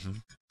 Mm-hmm.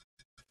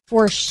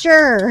 For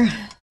sure,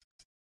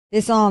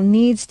 this all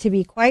needs to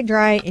be quite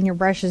dry, and your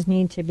brushes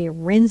need to be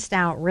rinsed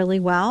out really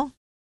well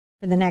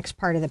for the next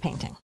part of the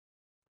painting.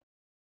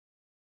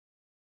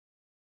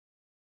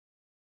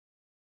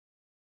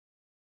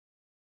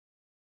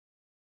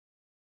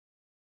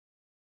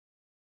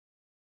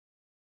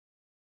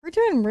 We're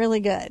doing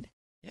really good.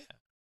 Yeah.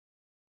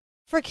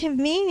 For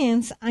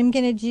convenience, I'm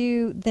going to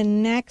do the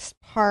next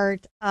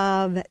part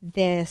of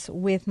this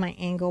with my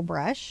angle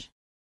brush.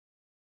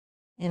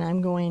 And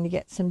I'm going to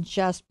get some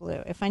just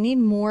blue. If I need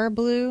more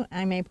blue,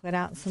 I may put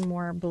out some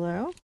more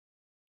blue.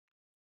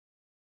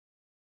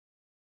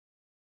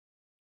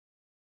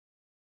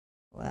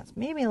 Well, that's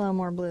maybe a little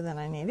more blue than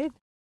I needed.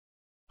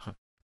 Huh.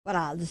 But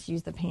I'll just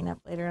use the paint up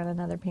later on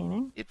another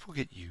painting. It will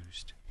get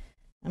used.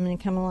 I'm going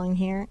to come along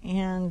here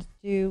and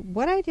do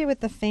what I did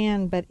with the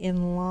fan, but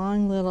in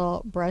long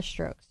little brush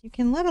strokes. You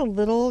can let a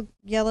little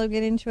yellow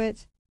get into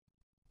it.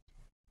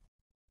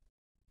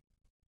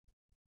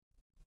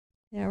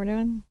 Yeah, we're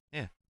doing?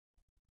 Yeah.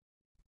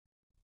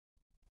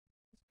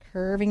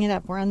 Curving it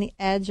up. We're on the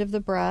edge of the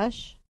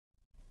brush.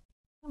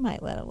 I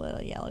might let a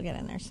little yellow get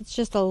in there. So it's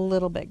just a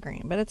little bit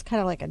green, but it's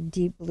kind of like a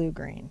deep blue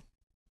green.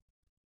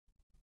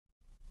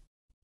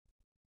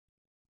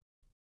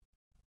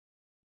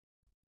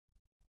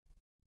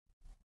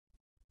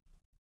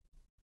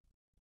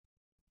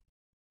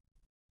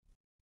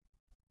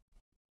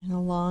 And a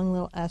long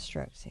little S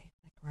stroke. See,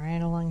 like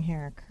right along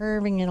here,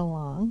 curving it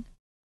along.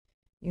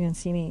 You can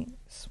see me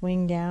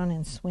swing down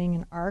and swing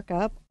and arc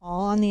up,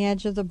 all on the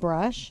edge of the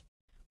brush,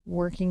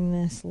 working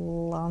this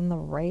on the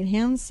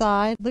right-hand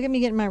side. Look at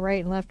me getting my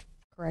right and left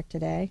correct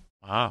today.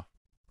 Wow.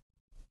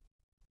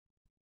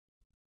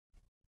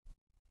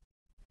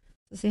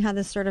 So see how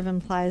this sort of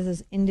implies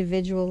those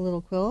individual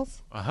little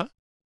quills? Uh-huh.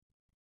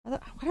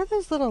 What are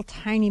those little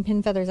tiny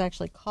pin feathers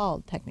actually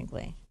called,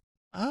 technically?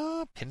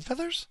 Pin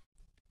feathers?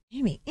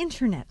 Amy,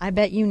 internet. I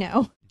bet you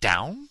know.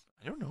 Down?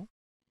 I don't know.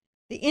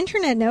 The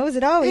internet knows.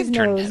 It always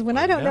Internet knows. When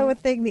I would don't know know. a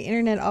thing, the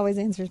internet always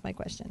answers my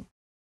question.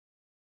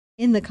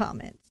 In the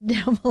comments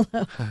down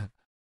below.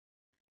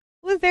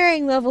 With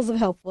varying levels of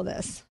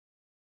helpfulness.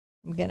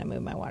 I'm going to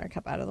move my water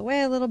cup out of the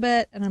way a little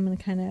bit, and I'm going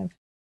to kind of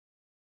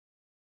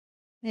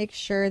make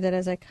sure that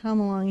as I come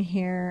along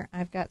here,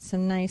 I've got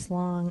some nice,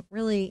 long,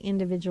 really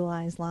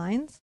individualized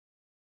lines,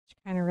 which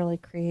kind of really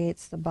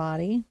creates the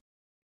body.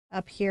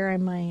 Up here, I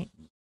might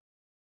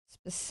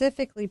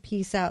specifically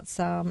piece out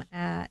some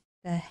at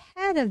the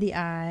head of the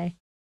eye,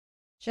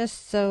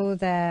 just so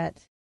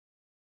that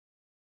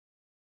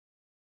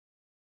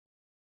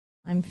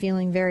I'm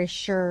feeling very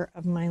sure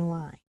of my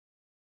line.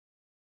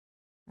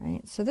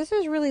 Right? So this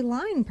is really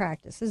line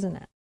practice, isn't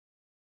it?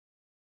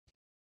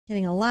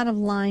 Getting a lot of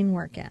line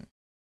work in.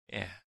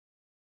 Yeah.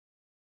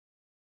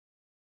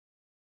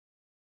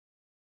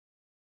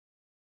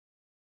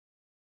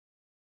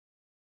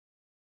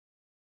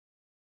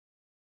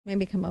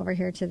 Maybe come over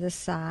here to this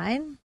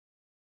side.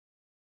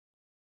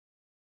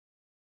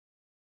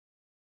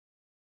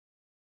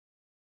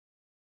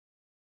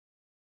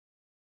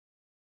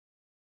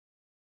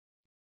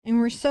 And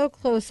we're so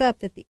close up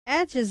that the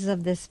edges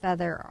of this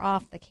feather are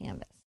off the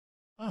canvas.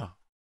 Oh.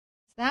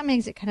 So that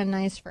makes it kind of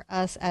nice for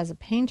us as a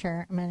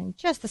painter. I'm adding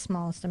just the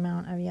smallest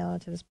amount of yellow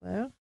to this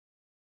blue,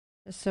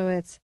 just so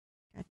it's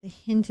got the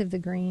hint of the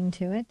green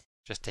to it.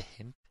 Just a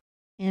hint.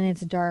 And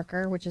it's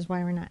darker, which is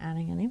why we're not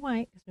adding any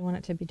white, because we want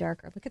it to be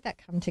darker. Look at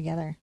that come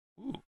together.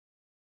 Ooh.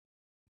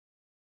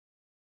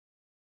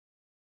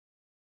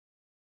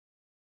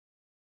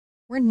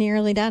 We're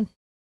nearly done.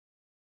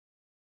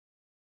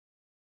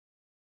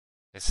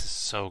 This is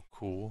so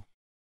cool.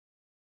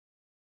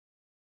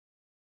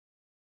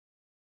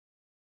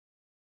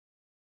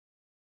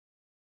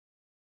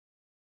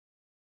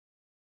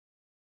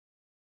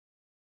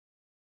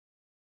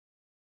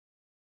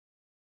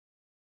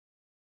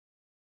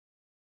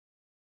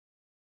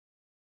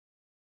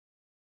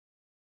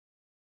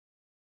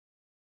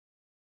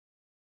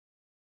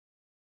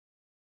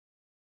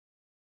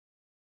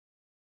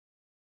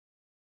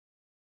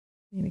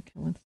 Maybe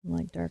come with some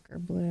like darker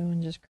blue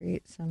and just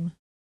create some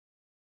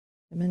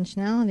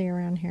dimensionality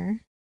around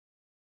here.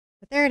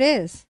 But there it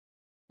is.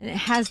 And it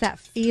has that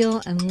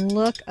feel and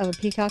look of a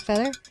peacock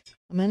feather.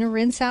 I'm going to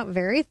rinse out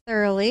very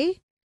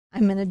thoroughly.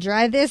 I'm going to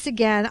dry this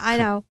again. I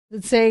know,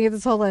 been saying it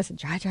this whole lesson.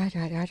 Dry, dry,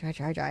 dry, dry, dry,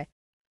 dry, dry.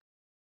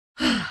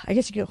 I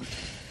guess you go.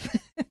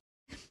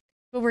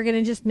 But we're going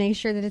to just make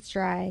sure that it's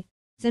dry.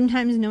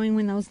 Sometimes knowing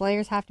when those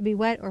layers have to be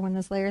wet or when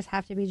those layers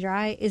have to be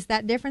dry is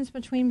that difference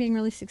between being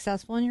really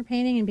successful in your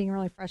painting and being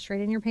really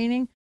frustrated in your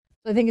painting.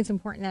 So I think it's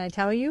important that I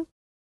tell you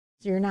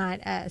so you're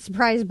not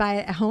surprised by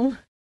it at home.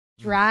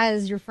 Dry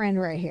is your friend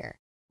right here.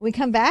 When we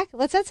come back,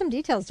 let's add some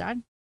details,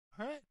 John.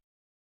 All right.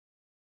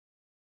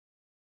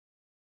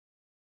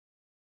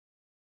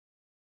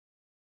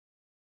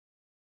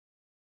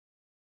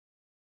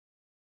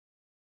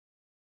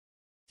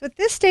 So at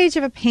this stage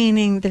of a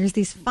painting, there's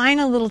these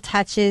final little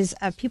touches.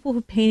 People who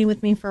painted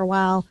with me for a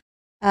while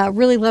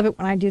really love it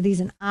when I do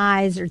these in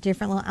eyes or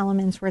different little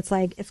elements where it's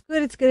like, it's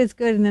good, it's good, it's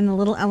good. And then the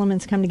little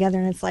elements come together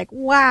and it's like,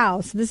 wow.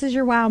 So this is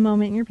your wow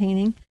moment in your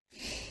painting.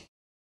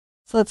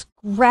 So let's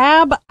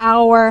grab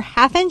our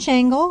 1/2 inch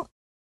angle.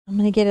 I'm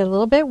going to get it a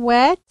little bit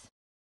wet.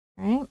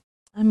 Right.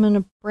 I'm going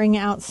to bring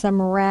out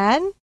some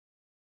red.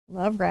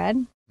 Love red.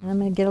 And I'm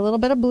going to get a little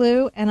bit of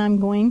blue and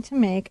I'm going to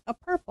make a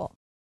purple.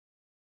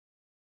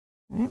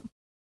 Right.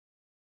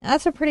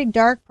 That's a pretty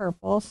dark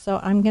purple, so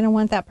I'm going to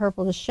want that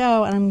purple to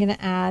show, and I'm going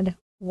to add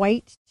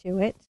white to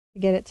it to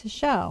get it to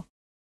show.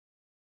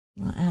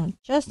 I'll add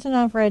just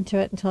enough red to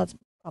it until it's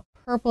a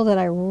purple that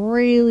I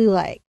really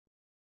like.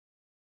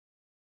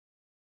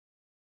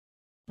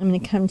 I'm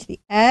going to come to the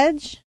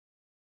edge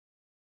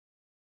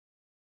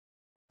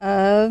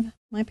of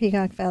my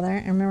peacock feather,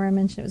 and remember I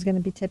mentioned it was going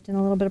to be tipped in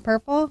a little bit of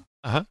purple?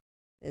 Uh-huh.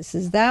 This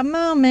is that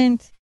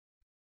moment.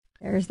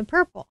 There's the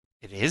purple.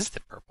 It is the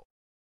purple.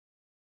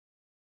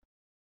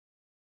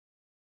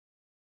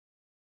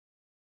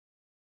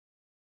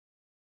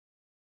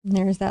 And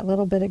there's that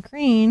little bit of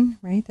green,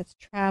 right, that's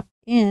trapped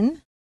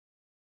in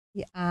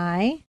the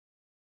eye.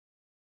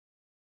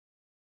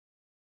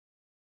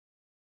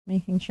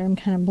 Making sure I'm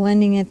kind of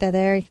blending it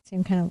there. You can see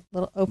I'm kind of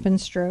little open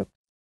stroke.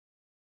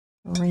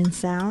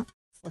 Rinse out.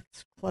 This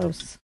looks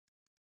close.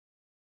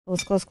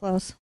 Close, close,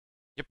 close.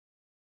 Yep.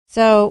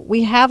 So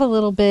we have a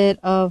little bit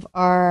of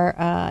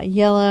our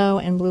yellow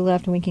and blue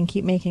left, and we can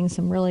keep making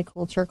some really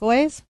cool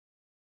turquoise.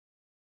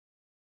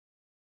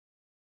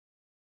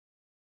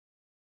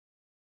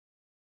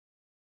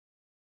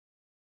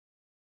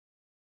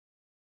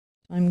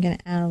 I'm going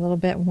to add a little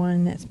bit,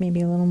 one that's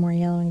maybe a little more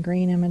yellow and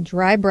green. I'm going to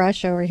dry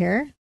brush over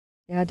here.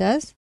 See how it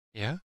does?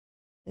 Yeah.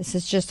 This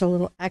is just a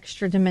little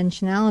extra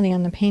dimensionality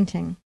on the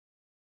painting.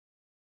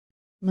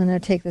 I'm going to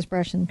take this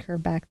brush and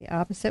curve back the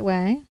opposite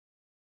way.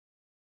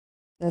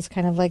 That's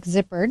kind of like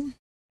zippered.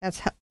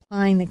 That's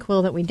applying the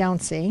quill that we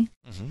don't see.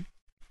 Mm-hmm.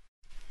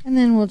 And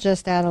then we'll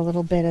just add a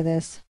little bit of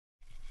this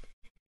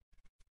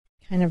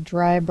kind of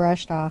dry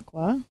brushed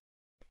aqua.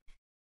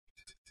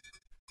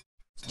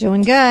 It's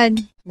doing good.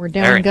 We're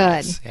doing Very good.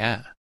 nice.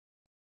 Yeah.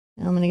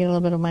 Now I'm going to get a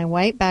little bit of my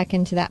white back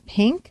into that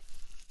pink.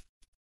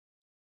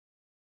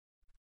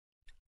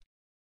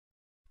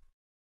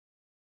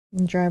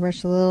 And dry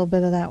brush a little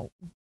bit of that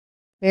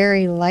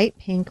very light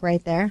pink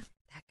right there.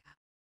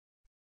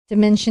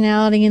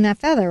 Dimensionality in that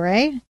feather,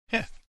 right?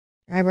 Yeah.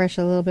 Dry brush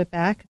a little bit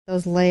back.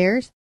 Those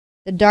layers.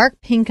 The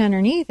dark pink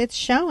underneath, it's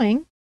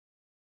showing.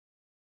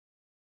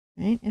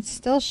 Right? It's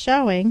still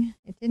showing.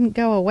 It didn't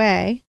go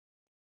away.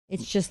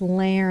 It's just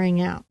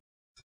layering out.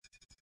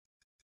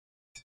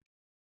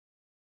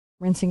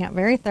 Rinsing out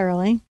very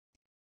thoroughly.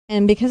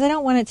 And because I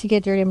don't want it to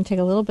get dirty, I'm going to take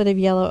a little bit of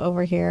yellow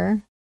over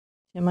here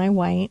to my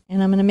white,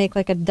 and I'm going to make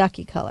like a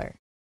ducky color.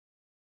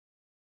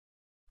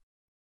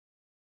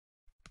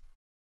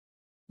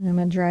 And I'm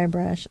going to dry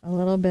brush a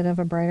little bit of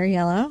a brighter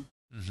yellow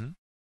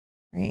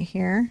right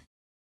here.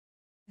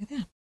 Like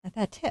that, at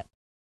that tip.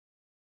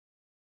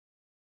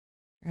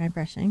 Dry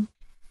brushing.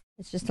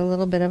 It's just a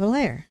little bit of a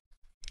layer.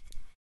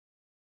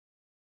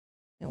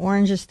 The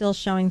orange is still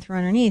showing through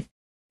underneath.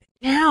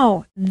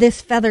 Now,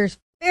 this feather's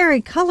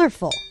very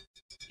colorful.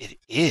 It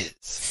is.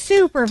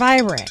 Super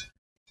vibrant.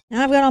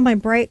 Now I've got all my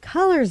bright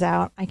colors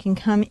out. I can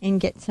come and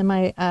get to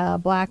my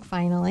black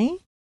finally.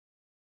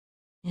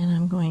 And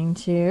I'm going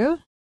to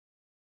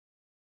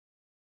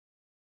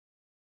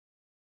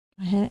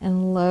go ahead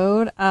and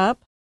load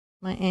up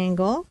my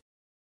angle.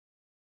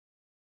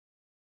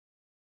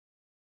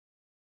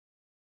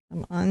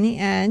 I'm on the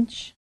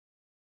edge.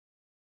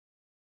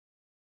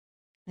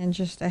 And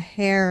just a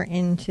hair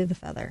into the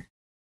feather.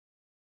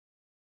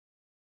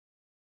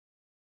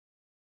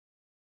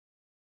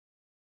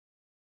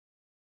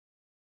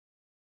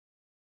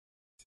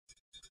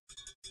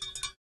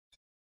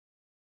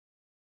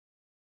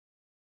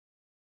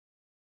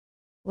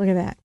 Look at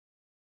that.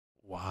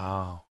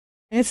 Wow.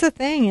 It's a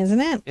thing, isn't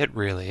it? It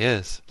really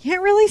is.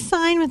 Can't really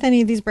sign with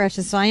any of these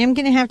brushes, so I am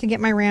going to have to get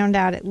my round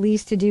out at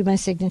least to do my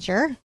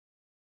signature.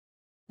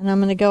 And I'm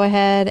going to go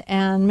ahead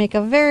and make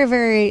a very,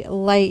 very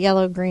light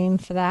yellow-green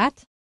for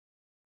that.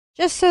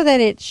 just so that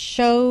it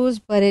shows,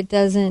 but it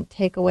doesn't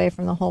take away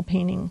from the whole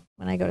painting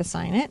when I go to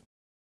sign it.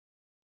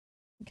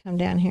 Come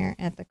down here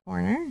at the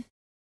corner.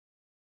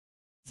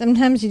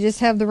 Sometimes you just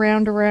have the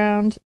round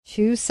around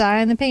to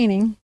sign the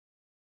painting.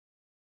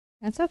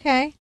 That's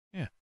okay.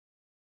 Yeah.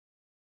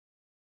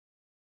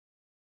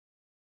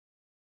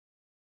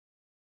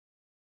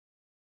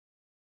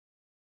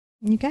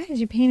 You guys,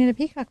 you painted a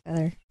peacock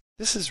feather.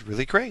 This is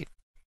really great.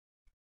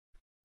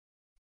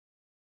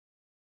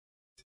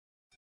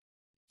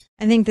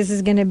 I think this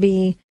is going to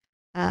be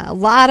a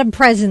lot of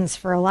presents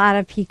for a lot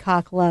of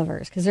peacock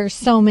lovers because there's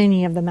so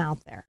many of them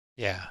out there.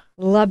 Yeah.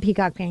 Love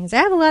peacock paintings. I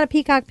have a lot of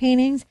peacock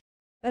paintings,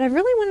 but I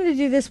really wanted to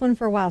do this one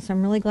for a while, so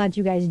I'm really glad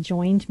you guys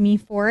joined me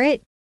for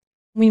it.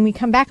 When we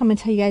come back, I'm going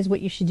to tell you guys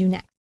what you should do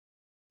next.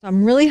 So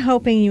I'm really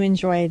hoping you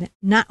enjoyed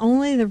not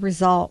only the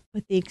result,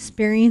 but the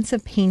experience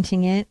of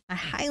painting it. I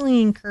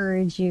highly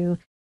encourage you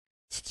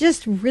to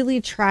just really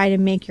try to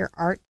make your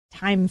art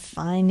time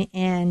fun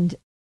and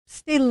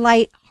stay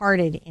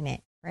lighthearted in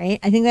it, right?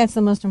 I think that's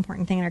the most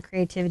important thing in our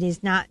creativity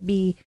is not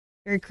be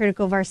very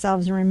critical of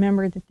ourselves and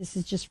remember that this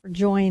is just for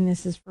joy and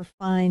this is for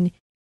fun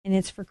and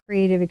it's for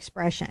creative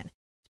expression.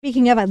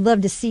 Speaking of, I'd love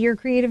to see your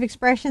creative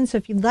expression. So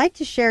if you'd like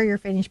to share your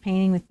finished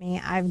painting with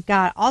me, I've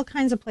got all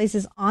kinds of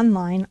places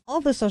online, all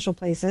the social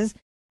places,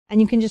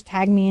 and you can just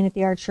tag me in at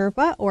the Art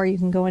Sherpa, or you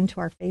can go into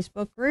our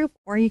Facebook group,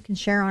 or you can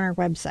share on our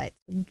website.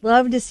 I'd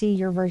love to see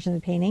your version of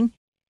the painting.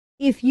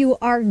 If you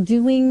are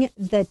doing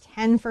the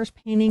 10 first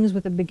paintings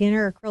with a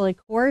beginner acrylic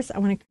course, I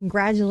want to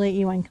congratulate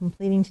you on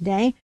completing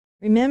today.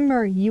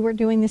 Remember, you are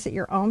doing this at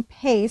your own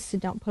pace, so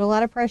don't put a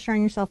lot of pressure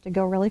on yourself to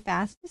go really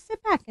fast. Just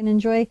sit back and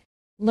enjoy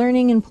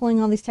learning and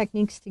pulling all these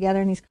techniques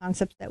together and these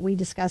concepts that we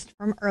discussed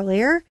from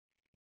earlier.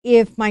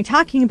 If my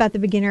talking about the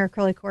beginner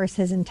acrylic course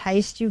has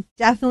enticed you,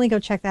 definitely go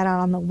check that out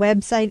on the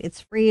website.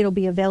 It's free. It'll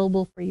be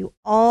available for you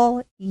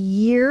all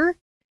year.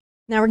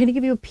 Now we're going to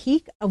give you a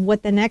peek of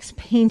what the next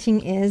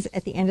painting is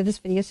at the end of this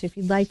video. So if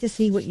you'd like to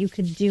see what you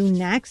could do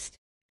next,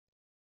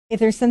 if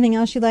there's something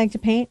else you'd like to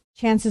paint,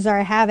 chances are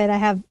I have it. I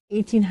have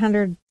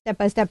 1,800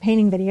 step-by-step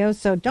painting videos.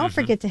 So don't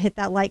forget to hit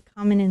that like,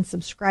 comment, and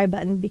subscribe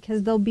button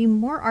because there'll be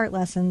more art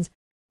lessons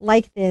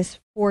like this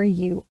for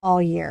you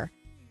all year.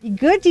 Be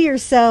good to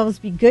yourselves,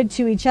 be good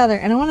to each other,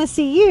 and I want to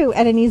see you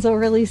at an easel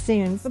really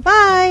soon.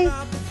 Bye-bye.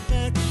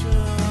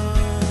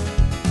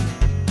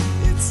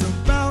 It's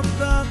about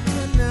the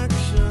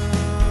connection.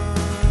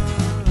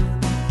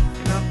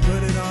 Now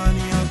put it on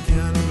your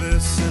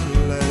canvas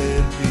and let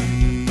it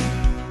be.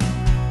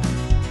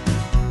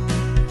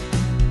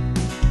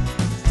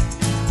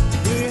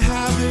 We're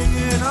having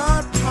an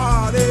art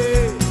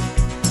party.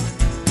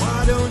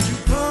 Why don't you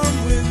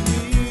come with me?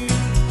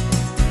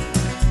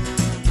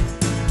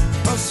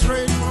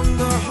 Straight from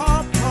the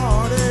hot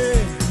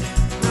party.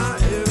 Now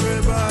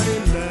everybody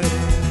let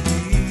it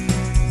be.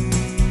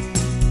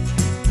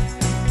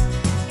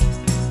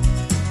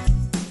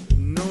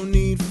 No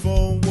need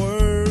for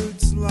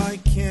words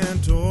like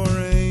can't or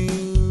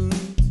ain't.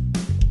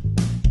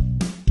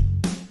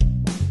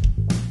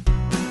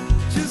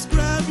 Just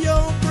grab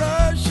your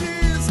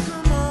brushes,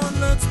 come on,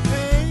 let's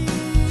paint.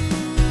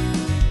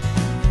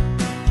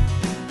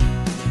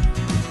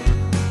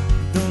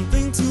 Don't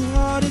think too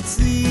hard, it's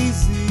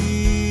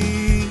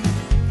easy.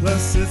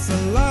 Plus, it's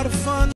a lot of fun.